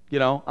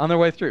 on their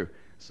way through.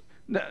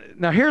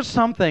 Now here's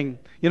something,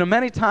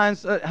 many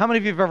times, how many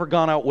of you have ever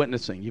gone out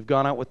witnessing? You've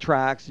gone out with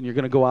tracts, and you're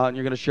going to go out and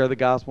you're going to share the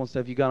gospel and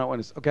stuff. You've gone out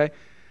witnessing, okay?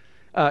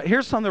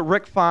 Here's something that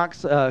Rick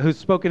Fox, who's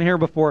spoken here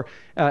before,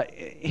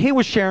 he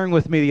was sharing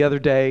with me the other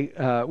day.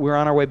 We were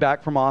on our way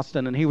back from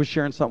Austin, and he was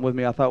sharing something with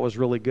me I thought was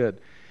really good.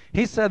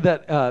 He said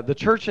that the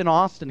church in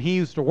Austin he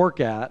used to work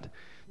at,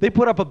 they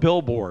put up a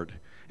billboard,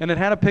 and it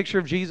had a picture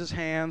of Jesus'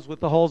 hands with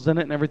the holes in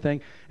it and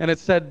everything, and it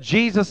said,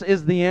 "Jesus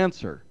is the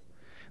answer."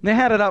 And they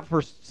had it up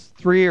for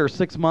 3 or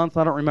 6 months,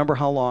 I don't remember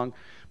how long,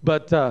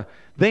 but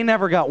they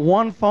never got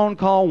one phone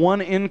call,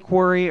 one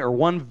inquiry, or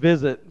one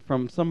visit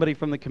from somebody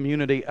from the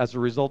community as a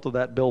result of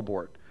that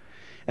billboard.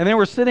 And they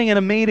were sitting in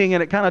a meeting,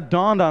 and it kind of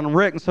dawned on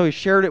Rick, and so he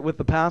shared it with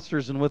the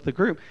pastors and with the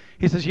group.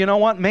 He says, you know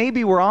what,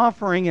 maybe we're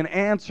offering an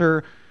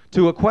answer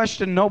to a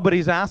question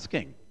nobody's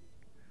asking.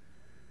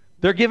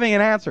 They're giving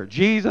an answer.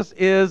 Jesus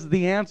is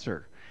the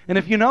answer. And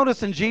if you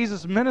notice in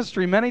Jesus'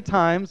 ministry, many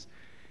times,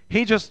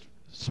 he just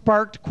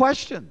sparked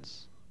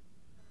questions.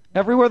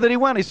 Everywhere that he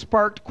went, he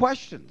sparked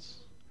questions.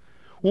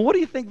 Well, what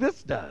do you think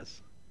this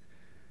does?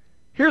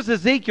 Here's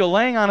Ezekiel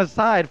laying on his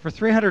side for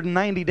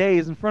 390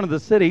 days in front of the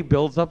city,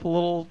 builds up a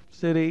little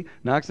city,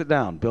 knocks it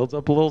down, builds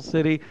up a little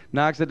city,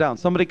 knocks it down.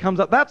 Somebody comes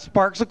up, that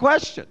sparks a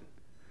question.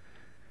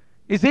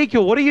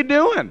 Ezekiel, what are you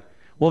doing?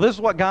 Well, this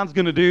is what God's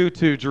going to do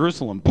to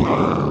Jerusalem.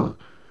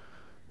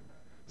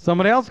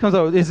 Somebody else comes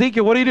up,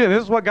 Ezekiel, what are you doing?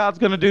 This is what God's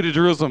going to do to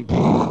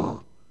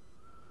Jerusalem.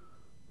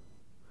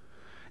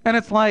 And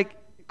it's like,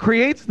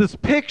 creates this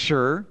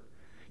picture,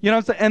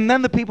 and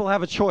then the people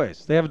have a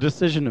choice. They have a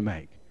decision to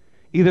make.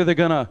 Either they're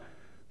going to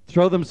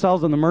throw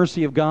themselves in the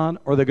mercy of God,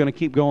 or they're going to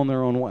keep going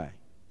their own way.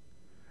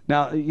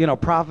 Now,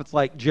 prophets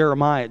like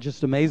Jeremiah, it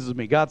just amazes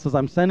me. God says,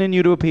 I'm sending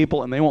you to a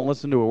people, and they won't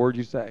listen to a word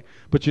you say.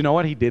 But you know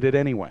what? He did it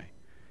anyway.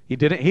 He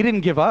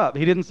didn't give up.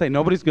 He didn't say,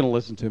 nobody's going to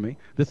listen to me.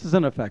 This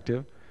isn't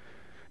effective.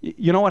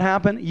 You know what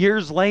happened?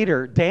 Years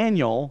later,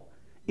 Daniel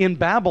in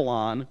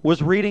Babylon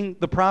was reading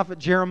the prophet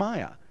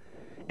Jeremiah.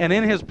 And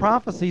in his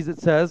prophecies, it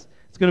says,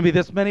 it's going to be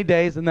this many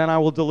days, and then I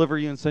will deliver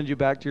you and send you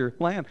back to your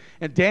land.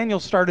 And Daniel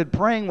started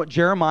praying what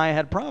Jeremiah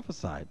had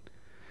prophesied.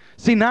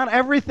 See, not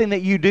everything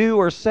that you do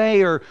or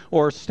say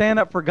or stand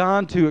up for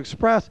God to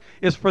express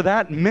is for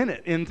that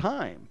minute in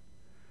time.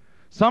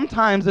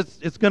 Sometimes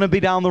it's going to be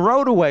down the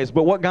road a ways,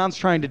 but what God's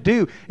trying to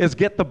do is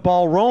get the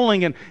ball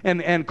rolling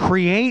and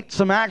create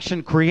some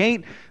action,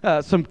 create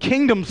some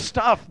kingdom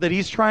stuff that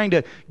he's trying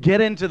to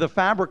get into the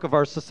fabric of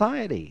our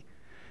society.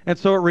 And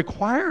so it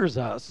requires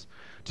us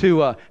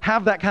to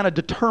have that kind of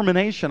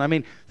determination. I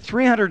mean,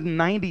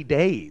 390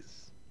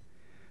 days.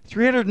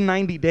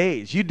 390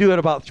 days. You do it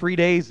about 3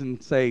 days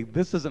and say,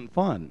 this isn't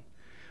fun.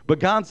 But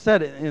God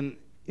said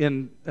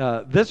in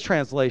this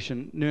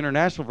translation, New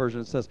International Version,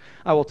 it says,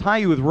 I will tie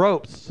you with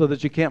ropes so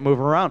that you can't move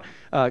around.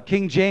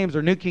 King James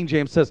or New King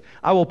James says,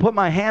 I will put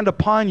my hand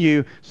upon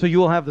you so you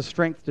will have the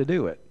strength to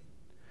do it.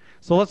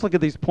 So let's look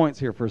at these points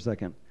here for a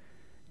second.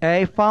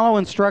 A, follow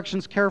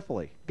instructions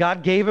carefully.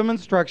 God gave him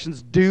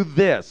instructions, do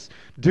this.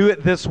 Do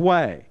it this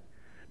way.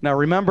 Now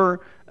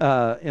remember,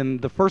 in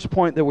the first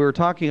point that we were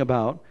talking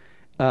about,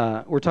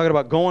 we're talking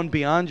about going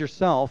beyond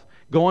yourself,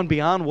 going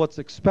beyond what's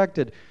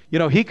expected. You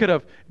know, he could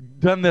have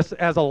done this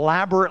as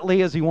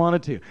elaborately as he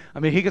wanted to. I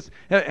mean,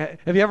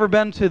 have you ever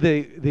been to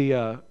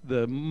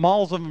the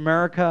malls of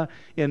America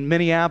in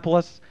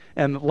Minneapolis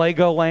and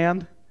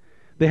Legoland?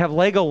 They have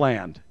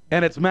Legoland.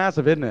 And it's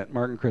massive, isn't it,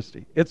 Mark and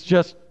Christy? It's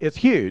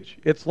huge.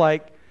 It's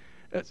like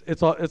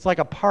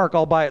a park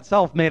all by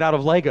itself made out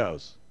of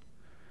Legos.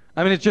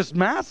 I mean, it's just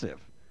massive.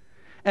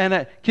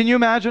 And can you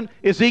imagine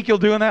Ezekiel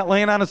doing that,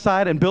 laying on his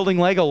side and building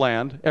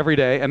Legoland every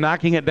day and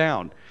knocking it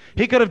down?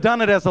 He could have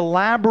done it as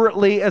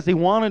elaborately as he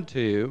wanted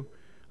to,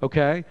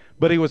 okay?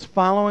 But he was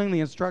following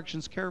the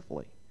instructions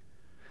carefully.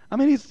 I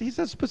mean, he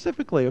says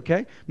specifically,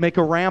 okay, make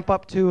a ramp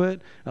up to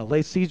it,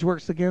 lay siege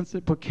works against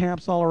it, put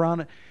camps all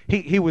around it.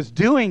 He was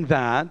doing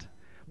that,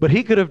 but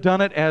he could have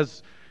done it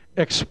as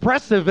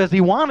expressive as he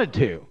wanted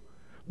to,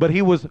 but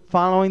he was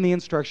following the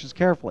instructions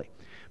carefully.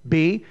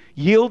 B,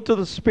 yield to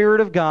the Spirit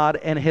of God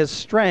and his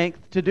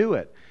strength to do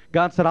it.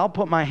 God said, I'll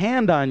put my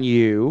hand on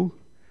you,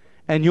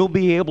 and you'll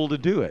be able to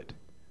do it.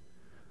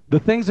 The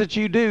things that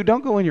you do,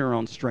 don't go in your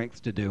own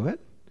strength to do it.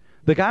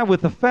 The guy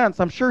with the fence,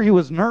 I'm sure he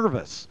was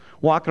nervous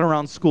walking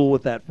around school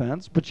with that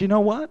fence. But you know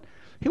what?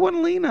 He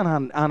wasn't leaning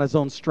on his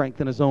own strength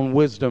and his own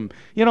wisdom.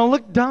 You know, it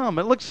looked dumb.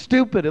 It looked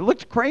stupid. It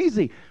looked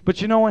crazy.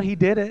 But you know what? He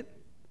did it.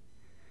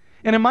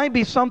 And it might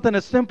be something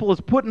as simple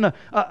as putting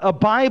a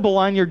Bible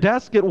on your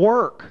desk at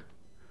work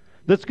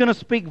that's going to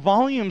speak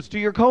volumes to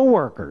your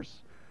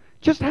coworkers.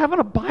 Just having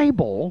a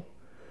Bible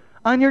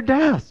on your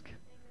desk.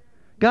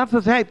 God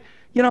says, hey,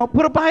 you know,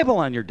 put a Bible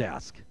on your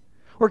desk.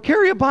 Or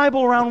carry a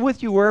Bible around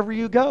with you wherever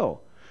you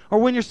go. Or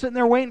when you're sitting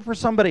there waiting for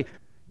somebody.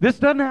 This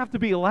doesn't have to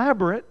be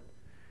elaborate.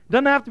 It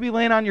doesn't have to be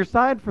laying on your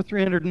side for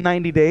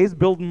 390 days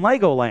building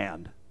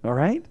Legoland. All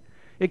right?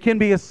 It can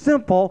be as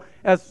simple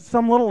as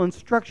some little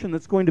instruction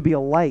that's going to be a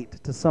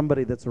light to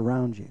somebody that's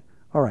around you.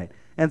 All right.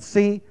 And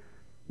C,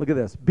 look at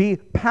this. Be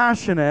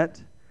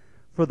passionate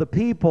for the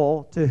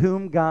people to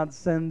whom God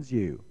sends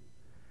you.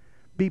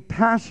 Be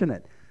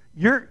passionate.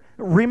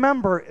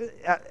 Remember,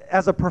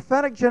 as a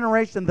prophetic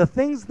generation, the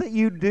things that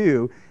you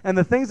do and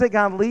the things that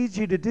God leads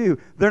you to do,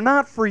 they're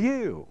not for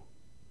you.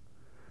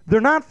 They're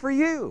not for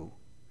you.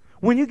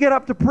 When you get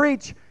up to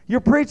preach,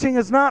 your preaching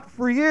is not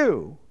for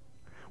you.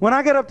 When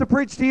I get up to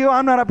preach to you,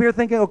 I'm not up here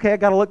thinking, okay, I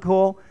got to look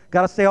cool,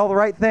 got to say all the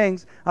right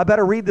things. I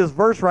better read this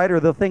verse right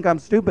or they'll think I'm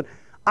stupid.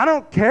 I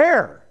don't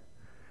care.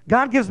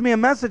 God gives me a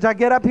message. I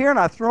get up here and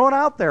I throw it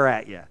out there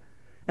at you.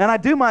 And I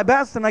do my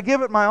best and I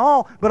give it my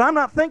all, but I'm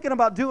not thinking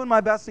about doing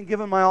my best and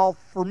giving my all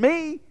for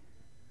me.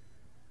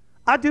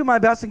 I do my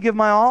best and give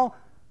my all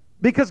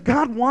because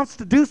God wants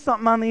to do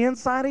something on the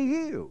inside of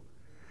you.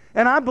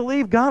 And I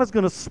believe God is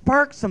going to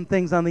spark some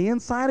things on the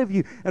inside of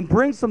you and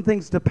bring some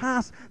things to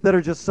pass that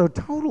are just so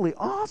totally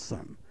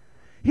awesome.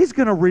 He's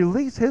going to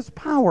release his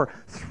power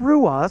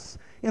through us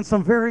in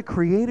some very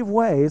creative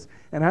ways,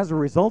 and as a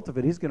result of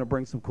it, he's going to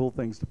bring some cool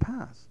things to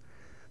pass.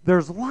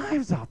 There's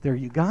lives out there,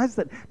 you guys,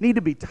 that need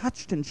to be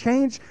touched and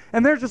changed,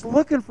 and they're just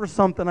looking for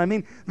something. I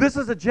mean, this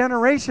is a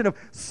generation of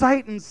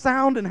sight and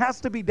sound and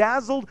has to be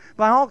dazzled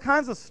by all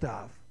kinds of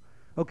stuff.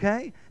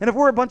 Okay? And if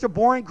we're a bunch of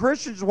boring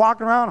Christians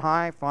walking around,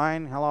 hi,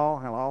 fine,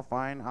 hello,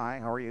 fine, hi,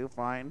 how are you,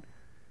 fine.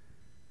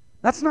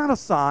 That's not a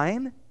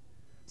sign.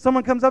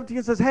 Someone comes up to you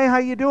and says, hey, how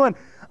you doing?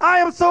 I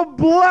am so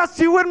blessed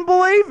you wouldn't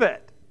believe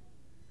it.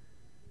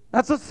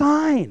 That's a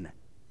sign.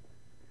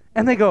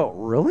 And they go,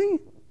 really?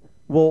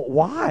 Well,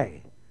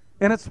 why?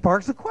 And it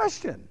sparks a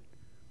question.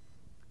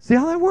 See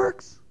how that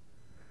works?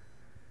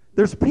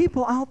 There's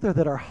people out there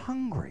that are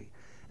hungry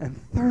and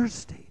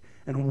thirsty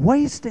and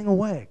wasting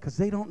away because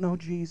they don't know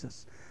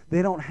Jesus.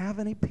 They don't have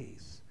any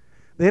peace.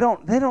 They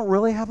don't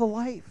really have a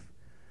life.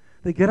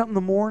 They get up in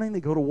the morning,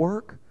 they go to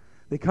work,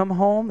 they come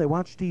home, they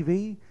watch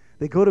TV,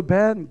 they go to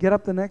bed and get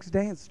up the next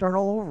day and start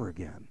all over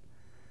again.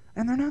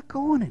 And they're not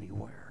going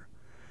anywhere.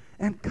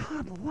 And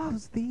God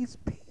loves these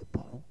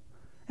people.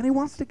 And he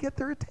wants to get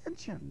their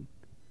attention.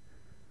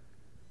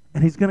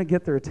 And he's going to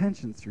get their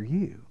attention through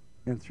you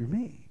and through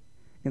me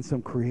in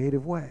some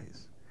creative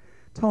ways.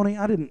 Tony,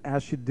 I didn't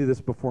ask you to do this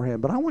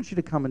beforehand, but I want you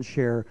to come and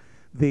share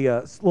the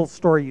little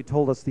story you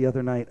told us the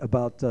other night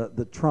about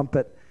the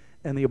trumpet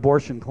and the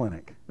abortion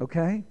clinic,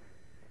 okay?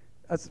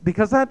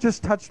 Because that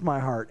just touched my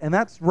heart. And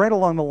that's right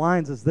along the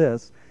lines as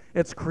this.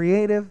 It's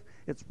creative,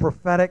 it's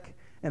prophetic,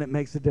 and it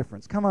makes a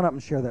difference. Come on up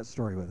and share that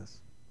story with us.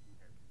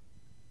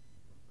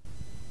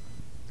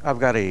 I've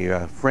got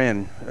a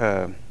friend,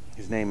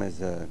 his name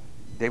is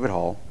David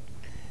Hall,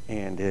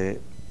 and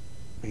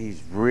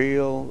he's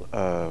real,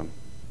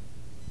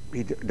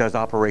 he does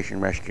Operation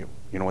Rescue.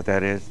 You know what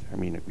that is? I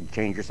mean, you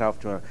change yourself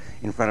to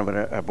in front of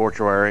an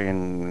abortuary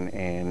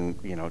and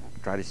you know,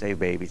 try to save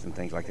babies and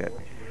things like that.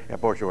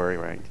 Abortuary,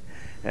 right.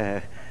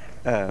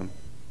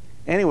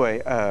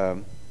 Anyway,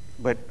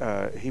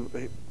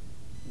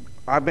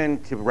 I've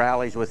been to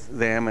rallies with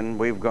them, and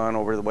we've gone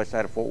over to the west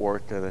side of Fort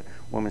Worth to the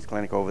women's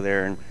clinic over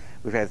there, and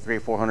we've had 300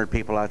 or 400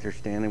 people out there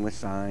standing with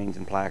signs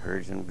and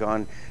placards, and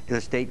gone to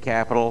the state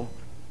capitol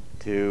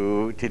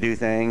to do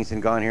things,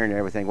 and gone here and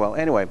everything. Well,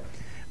 anyway,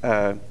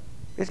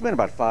 it's been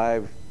about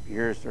 5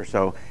 years or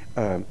so.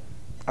 I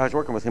was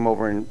working with him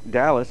over in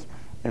Dallas,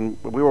 and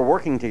we were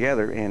working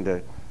together,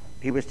 and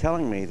he was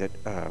telling me that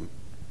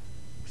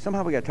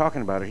somehow we got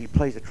talking about it. He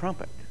plays a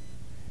trumpet,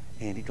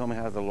 and he told me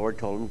how the Lord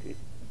told him.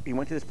 He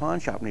went to this pawn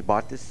shop and he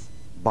bought this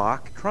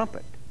Bach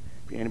trumpet.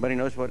 If anybody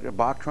knows what a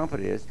Bach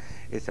trumpet is,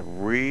 it's a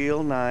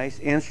real nice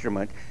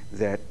instrument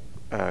that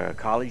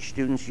college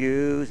students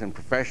use and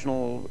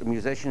professional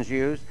musicians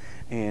use,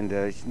 and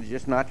it's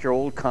just not your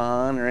old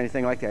con or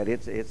anything like that.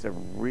 It's a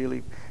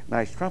really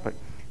nice trumpet.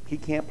 He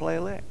can't play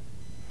a lick.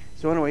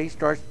 So anyway, he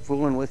starts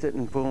fooling with it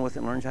and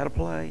learns how to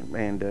play,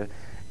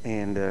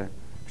 and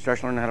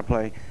starts learning how to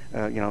play.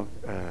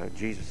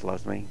 Jesus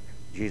loves me.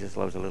 Jesus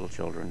loves the little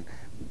children.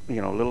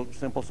 Little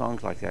simple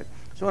songs like that.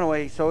 So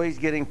anyway, so he's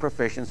getting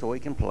proficient so he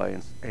can play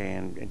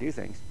and do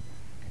things.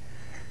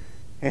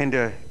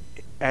 And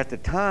at the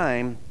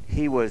time,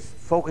 he was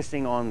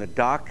focusing on the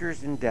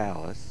doctors in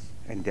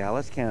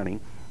Dallas County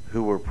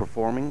who were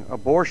performing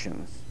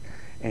abortions.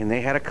 And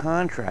they had a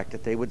contract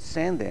that they would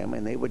send them,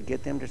 and they would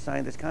get them to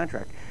sign this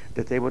contract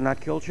that they would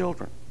not kill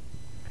children.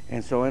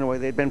 And so anyway,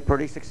 they'd been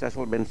pretty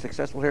successful. Had been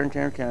successful here in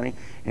Tarrant County,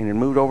 and had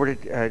moved over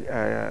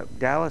to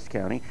Dallas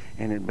County,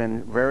 and had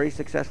been very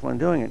successful in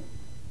doing it.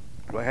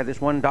 But I had this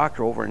one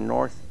doctor over in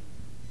North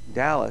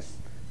Dallas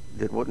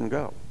that wouldn't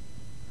go.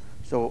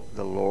 So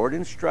the Lord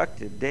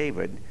instructed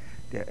David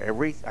that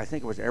I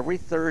think it was every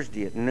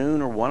Thursday at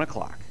noon or 1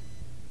 o'clock,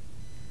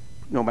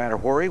 no matter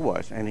where he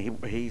was, and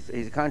he's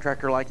a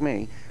contractor like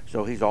me,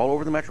 so he's all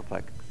over the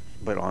Metroplex.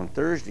 But on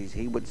Thursdays,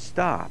 he would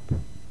stop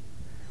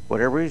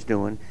whatever he's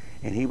doing,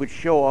 and he would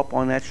show up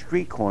on that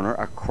street corner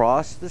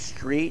across the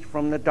street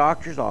from the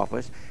doctor's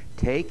office,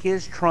 take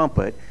his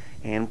trumpet,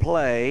 and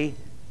play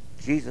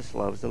Jesus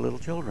Loves the Little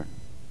Children.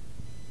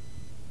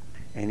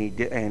 And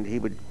he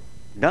would,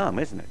 dumb,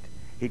 isn't it?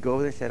 He'd go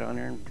over there, sit on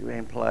there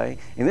and play.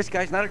 And this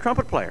guy's not a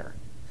trumpet player.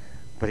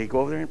 But he'd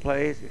go over there and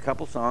play a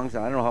couple songs.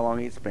 And I don't know how long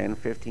he'd spend,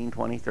 15,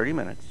 20, 30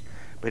 minutes.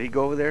 But he'd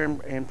go over there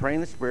and pray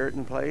in the Spirit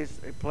and play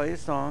his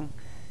song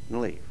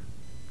and leave.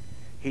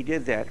 He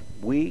did that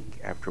week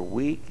after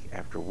week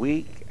after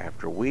week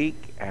after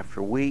week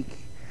after week.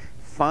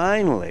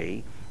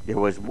 Finally, he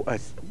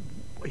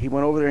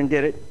went over there and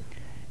did it.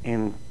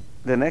 And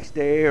the next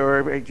day,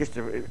 or just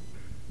a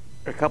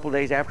couple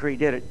days after he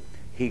did it,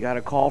 he got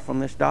a call from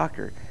this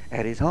doctor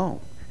at his home.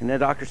 And the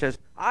doctor says,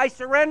 "I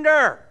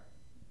surrender.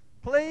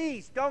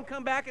 Please don't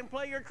come back and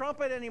play your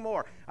trumpet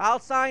anymore. I'll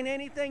sign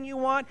anything you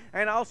want,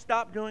 and I'll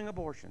stop doing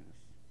abortions."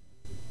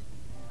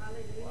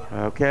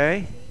 Hallelujah.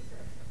 Okay?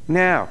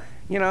 Now,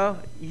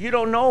 you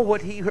don't know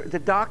what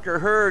the doctor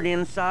heard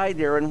inside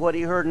there and what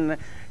he heard in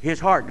his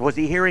heart. Was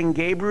he hearing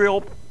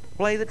Gabriel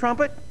play the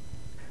trumpet?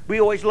 We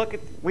always look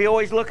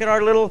at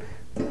our little,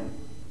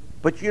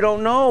 but you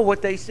don't know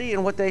what they see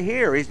and what they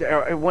hear.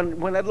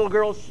 When that little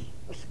girl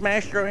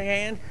smashed her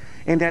hand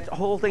and that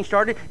whole thing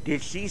started,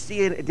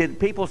 did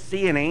people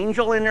see an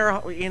angel in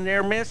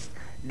their midst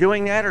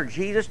doing that, or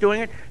Jesus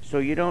doing it? So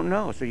you don't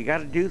know. So you got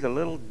to do the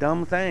little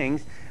dumb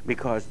things,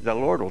 because the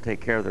Lord will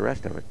take care of the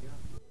rest of it.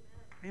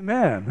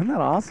 Amen. Isn't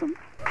that awesome?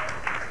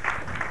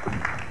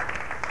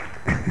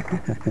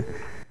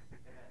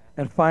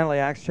 And finally,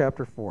 Acts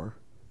chapter 4.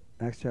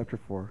 Acts chapter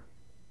 4.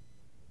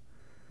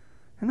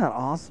 Isn't that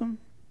awesome?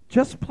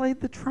 Just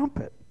played the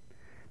trumpet.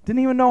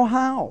 Didn't even know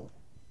how.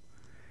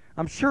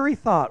 I'm sure he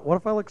thought, what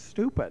if I look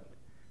stupid?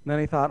 And then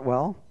he thought,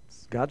 well,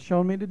 God's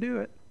shown me to do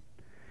it.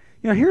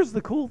 Here's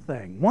the cool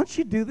thing. Once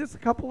you do this a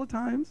couple of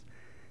times,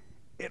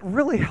 it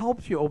really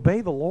helps you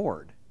obey the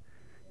Lord.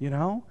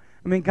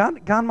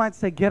 God might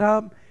say, get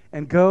up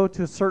and go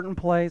to a certain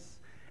place,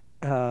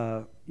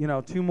 2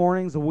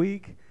 mornings a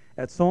week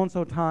at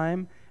so-and-so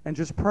time, and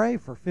just pray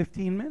for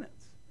 15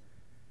 minutes.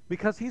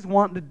 Because he's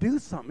wanting to do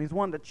something. He's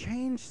wanting to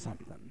change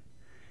something.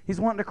 He's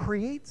wanting to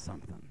create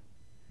something.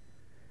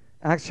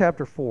 Acts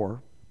chapter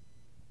 4,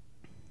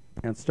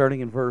 and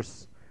starting in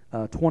verse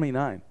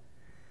 29.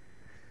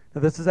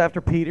 Now, this is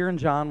after Peter and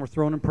John were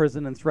thrown in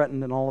prison and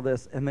threatened and all of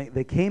this. And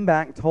they came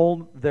back,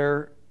 told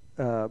their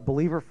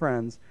believer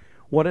friends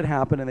what had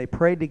happened, and they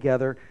prayed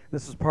together.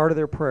 This is part of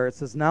their prayer. It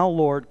says, "Now,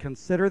 Lord,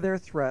 consider their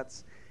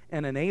threats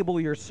and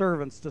enable your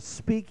servants to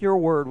speak your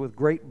word with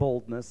great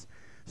boldness.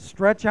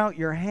 Stretch out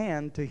your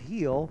hand to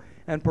heal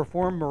and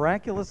perform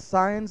miraculous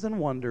signs and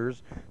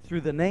wonders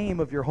through the name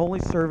of your holy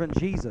servant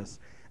Jesus."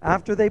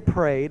 After they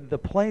prayed, the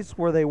place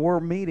where they were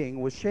meeting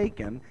was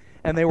shaken,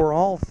 and they were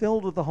all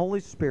filled with the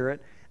Holy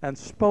Spirit and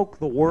spoke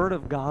the word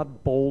of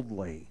God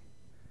boldly.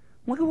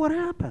 Look at what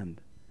happened.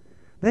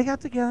 They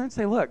got together and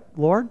say, "Look,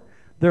 Lord,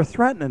 they're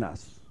threatening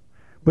us.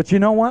 But you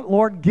know what,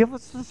 Lord? Give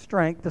us the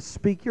strength to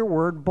speak your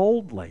word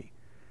boldly."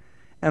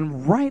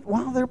 And right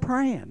while they're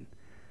praying,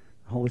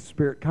 the Holy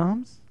Spirit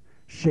comes,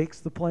 shakes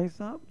the place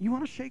up. You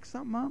want to shake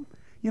something up?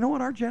 You know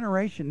what? Our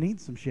generation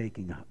needs some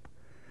shaking up.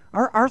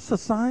 Our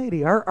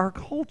society, our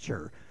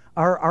culture,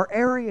 Our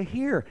area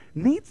here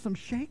needs some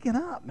shaking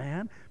up,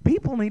 man.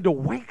 People need to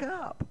wake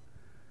up.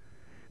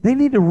 They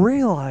need to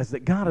realize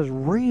that God is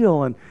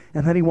real and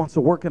that He wants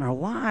to work in our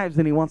lives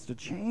and He wants to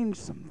change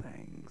some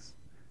things.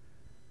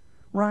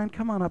 Ryan,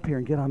 come on up here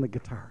and get on the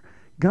guitar.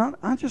 God,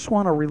 I just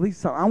want to release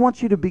something. I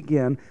want you to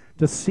begin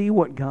to see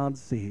what God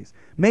sees.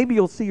 Maybe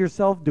you'll see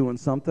yourself doing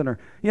something, or,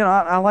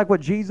 I like what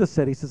Jesus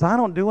said. He says, I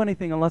don't do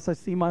anything unless I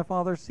see my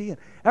Father see it.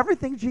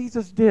 Everything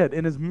Jesus did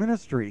in His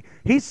ministry,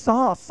 He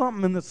saw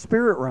something in the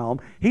spirit realm.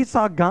 He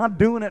saw God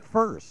doing it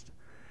first.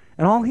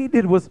 And all He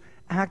did was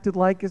acted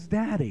like His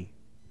daddy.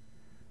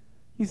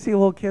 You see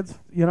little kids,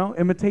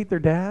 imitate their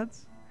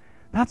dads?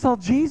 That's all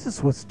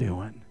Jesus was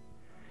doing.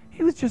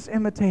 He was just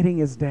imitating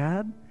His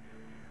dad.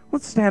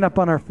 Let's stand up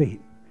on our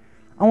feet.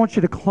 I want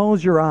you to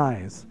close your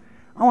eyes.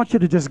 I want you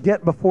to just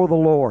get before the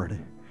Lord.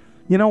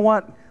 You know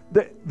what?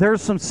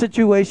 There's some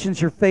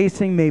situations you're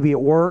facing, maybe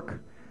at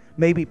work,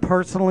 maybe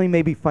personally,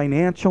 maybe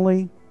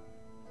financially.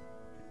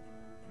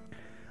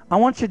 I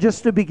want you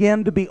just to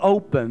begin to be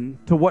open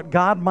to what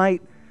God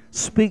might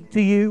speak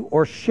to you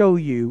or show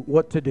you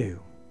what to do.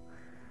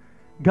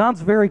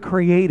 God's very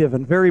creative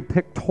and very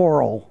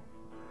pictorial.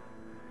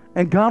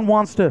 And God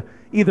wants to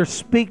either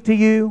speak to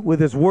you with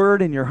His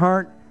word in your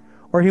heart,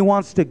 or He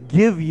wants to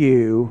give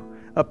you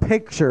a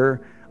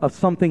picture of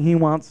something He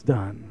wants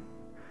done.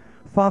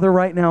 Father,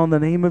 right now in the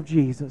name of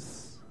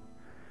Jesus,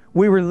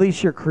 we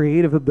release Your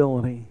creative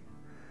ability.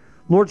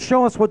 Lord,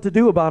 show us what to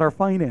do about our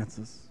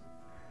finances.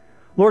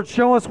 Lord,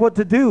 show us what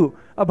to do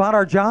about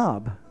our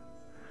job.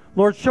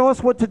 Lord, show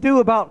us what to do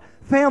about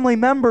family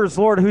members,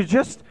 Lord, who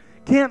just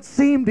can't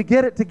seem to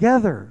get it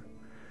together.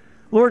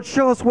 Lord,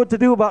 show us what to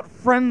do about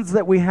friends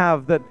that we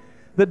have that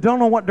don't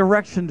know what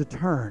direction to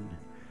turn.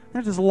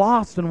 They're just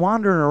lost and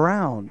wandering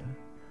around.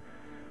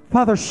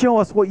 Father, show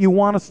us what You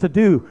want us to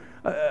do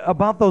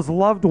about those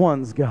loved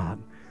ones,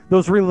 God.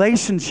 Those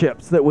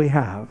relationships that we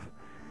have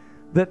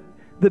that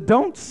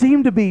don't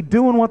seem to be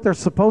doing what they're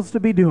supposed to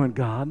be doing,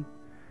 God.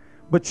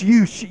 But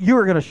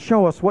you're going to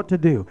show us what to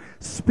do.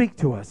 Speak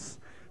to us.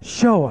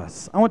 Show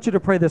us. I want you to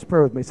pray this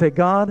prayer with me. Say,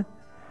 God,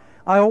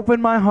 I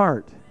open my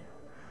heart.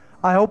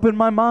 I open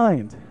my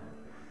mind,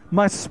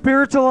 my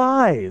spiritual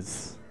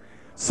eyes,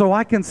 so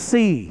I can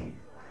see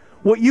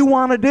what You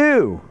want to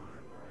do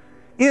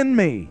in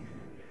me,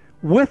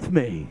 with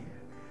me,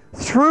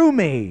 through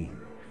me,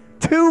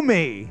 to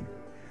me.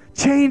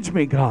 Change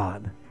me,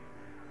 God,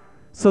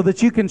 so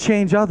that You can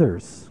change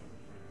others.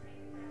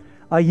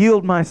 I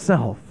yield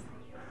myself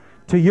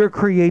to Your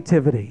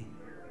creativity.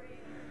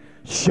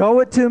 Show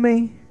it to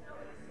me.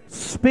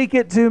 Speak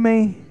it to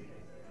me.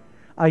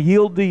 I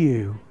yield to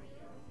You.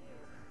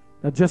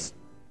 Now just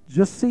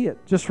see it.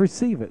 Just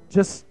receive it.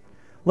 Just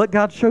let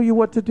God show you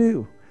what to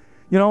do.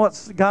 You know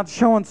what? God's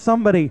showing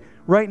somebody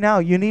right now,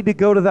 you need to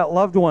go to that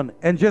loved one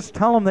and just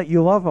tell them that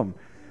you love them.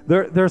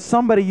 There's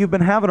somebody you've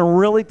been having a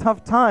really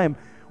tough time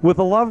with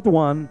a loved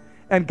one,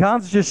 and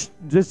God's just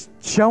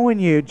showing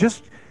you,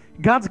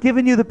 God's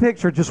giving you the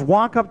picture. Just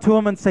walk up to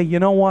him and say, you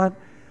know what?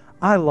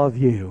 I love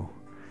you.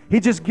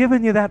 He's just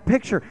giving you that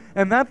picture.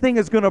 And that thing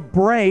is going to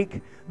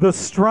break the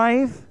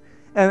strife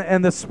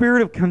and the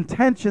spirit of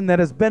contention that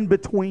has been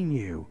between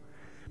you.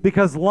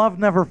 Because love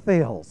never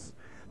fails.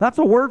 That's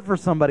a word for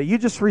somebody. You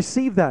just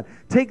receive that.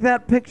 Take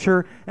that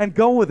picture and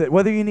go with it.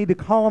 Whether you need to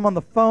call them on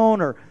the phone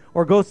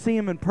or go see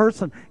him in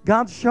person.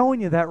 God's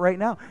showing you that right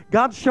now.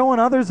 God's showing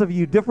others of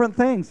you different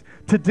things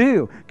to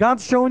do.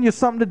 God's showing you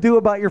something to do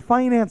about your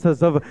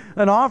finances, of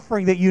an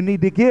offering that you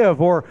need to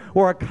give, or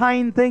a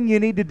kind thing you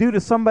need to do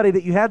to somebody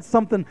that you had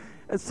something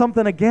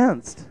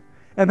against.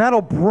 And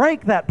that'll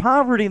break that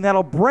poverty, and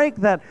that'll break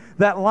that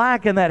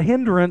lack and that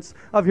hindrance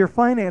of your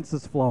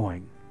finances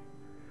flowing.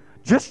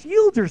 Just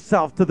yield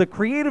yourself to the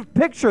creative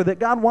picture that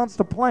God wants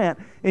to plant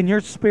in your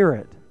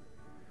spirit.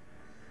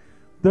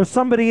 There's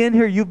somebody in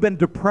here, you've been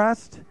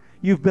depressed,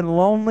 you've been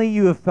lonely,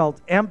 you have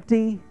felt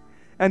empty,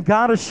 and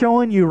God is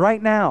showing you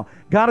right now,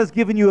 God has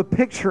given you a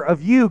picture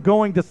of you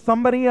going to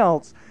somebody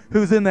else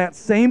who's in that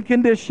same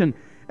condition,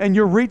 and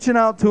you're reaching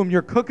out to them,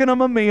 you're cooking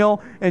them a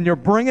meal, and you're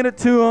bringing it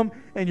to them,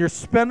 and you're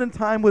spending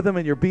time with them,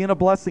 and you're being a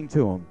blessing to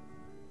them.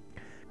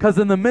 Because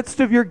in the midst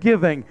of your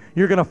giving,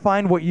 you're going to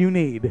find what you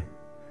need.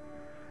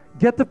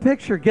 Get the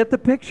picture, get the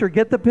picture,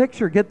 get the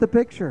picture, get the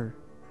picture.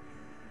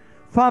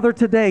 Father,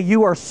 today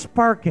you are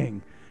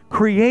sparking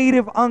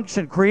creative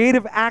unction,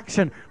 creative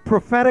action,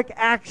 prophetic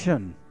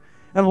action.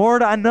 And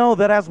Lord, I know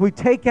that as we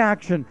take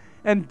action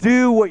and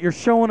do what you're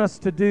showing us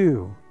to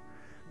do,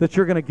 that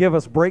you're going to give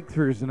us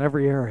breakthroughs in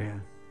every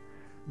area.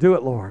 Do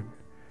it, Lord.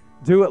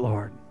 Do it,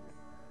 Lord.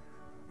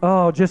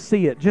 Oh, just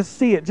see it. Just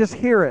see it. Just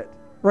hear it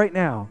right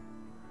now.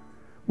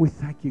 We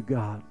thank you,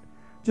 God.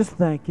 Just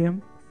thank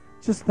him.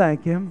 Just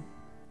thank him.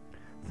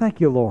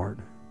 Thank you, Lord.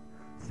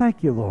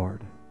 Thank you,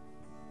 Lord.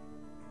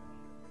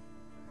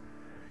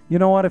 You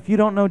know what? If you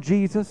don't know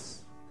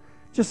Jesus,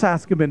 just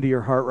ask him into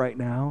your heart right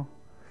now.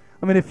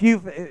 I mean, if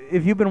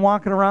you've been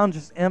walking around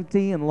just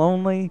empty and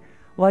lonely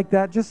like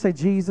that, just say,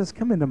 Jesus,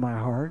 come into my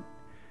heart.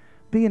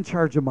 Be in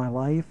charge of my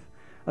life.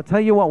 I'll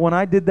tell you what, when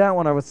I did that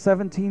when I was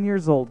 17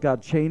 years old,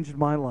 God changed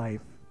my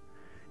life.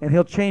 And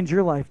He'll change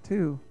your life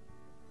too.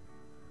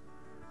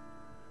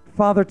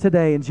 Father,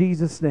 today, in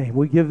Jesus' name,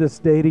 we give this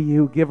day to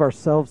you, give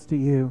ourselves to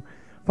you.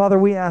 Father,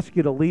 we ask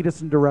you to lead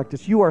us and direct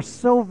us. You are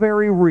so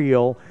very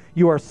real.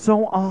 You are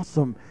so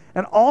awesome.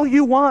 And all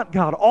you want,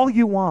 God, all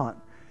you want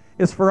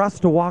is for us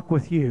to walk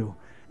with you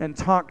and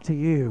talk to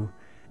you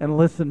and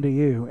listen to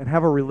you and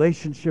have a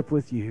relationship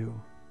with you.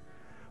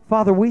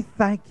 Father, we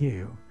thank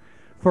you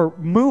for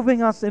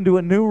moving us into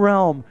a new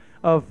realm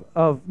of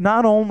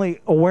not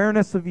only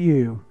awareness of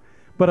you,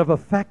 but of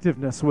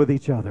effectiveness with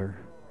each other.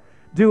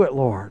 Do it,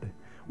 Lord.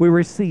 We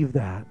receive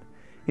that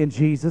in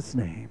Jesus'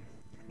 name.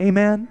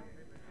 Amen.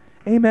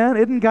 Amen.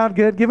 Isn't God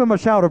good? Give Him a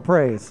shout of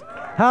praise.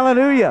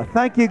 Hallelujah.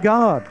 Thank you,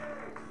 God.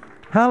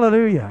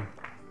 Hallelujah.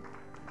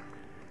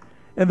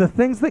 And the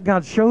things that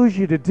God shows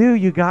you to do,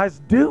 you guys,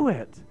 do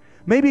it.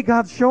 Maybe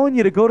God's showing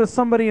you to go to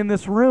somebody in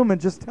this room and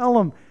just tell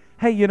them,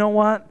 hey, you know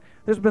what?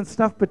 There's been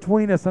stuff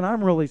between us and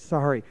I'm really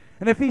sorry.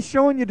 And if He's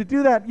showing you to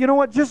do that, you know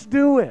what? Just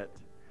do it.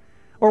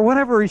 Or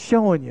whatever He's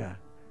showing you,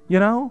 you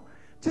know?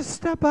 Just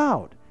step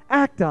out.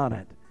 Act on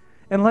it.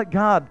 And let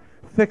God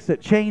fix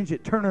it, change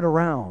it, turn it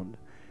around.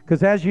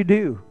 Because as you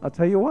do, I'll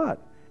tell you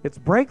what, it's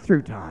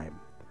breakthrough time.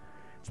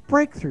 It's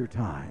breakthrough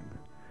time.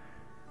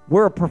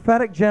 We're a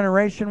prophetic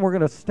generation. We're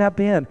going to step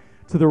in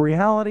to the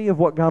reality of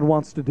what God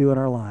wants to do in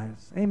our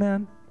lives.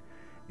 Amen.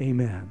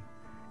 Amen.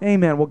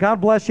 Amen. Well, God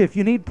bless you. If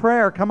you need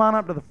prayer, come on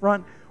up to the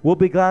front. We'll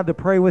be glad to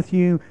pray with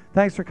you.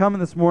 Thanks for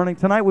coming this morning.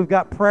 Tonight we've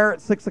got prayer at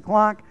 6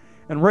 o'clock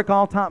and Rick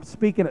Altop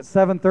speaking at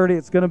 7:30.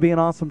 It's going to be an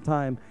awesome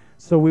time.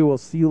 So we will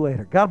see you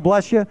later. God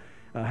bless you.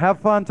 Have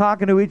fun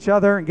talking to each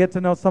other and get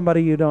to know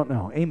somebody you don't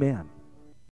know. Amen.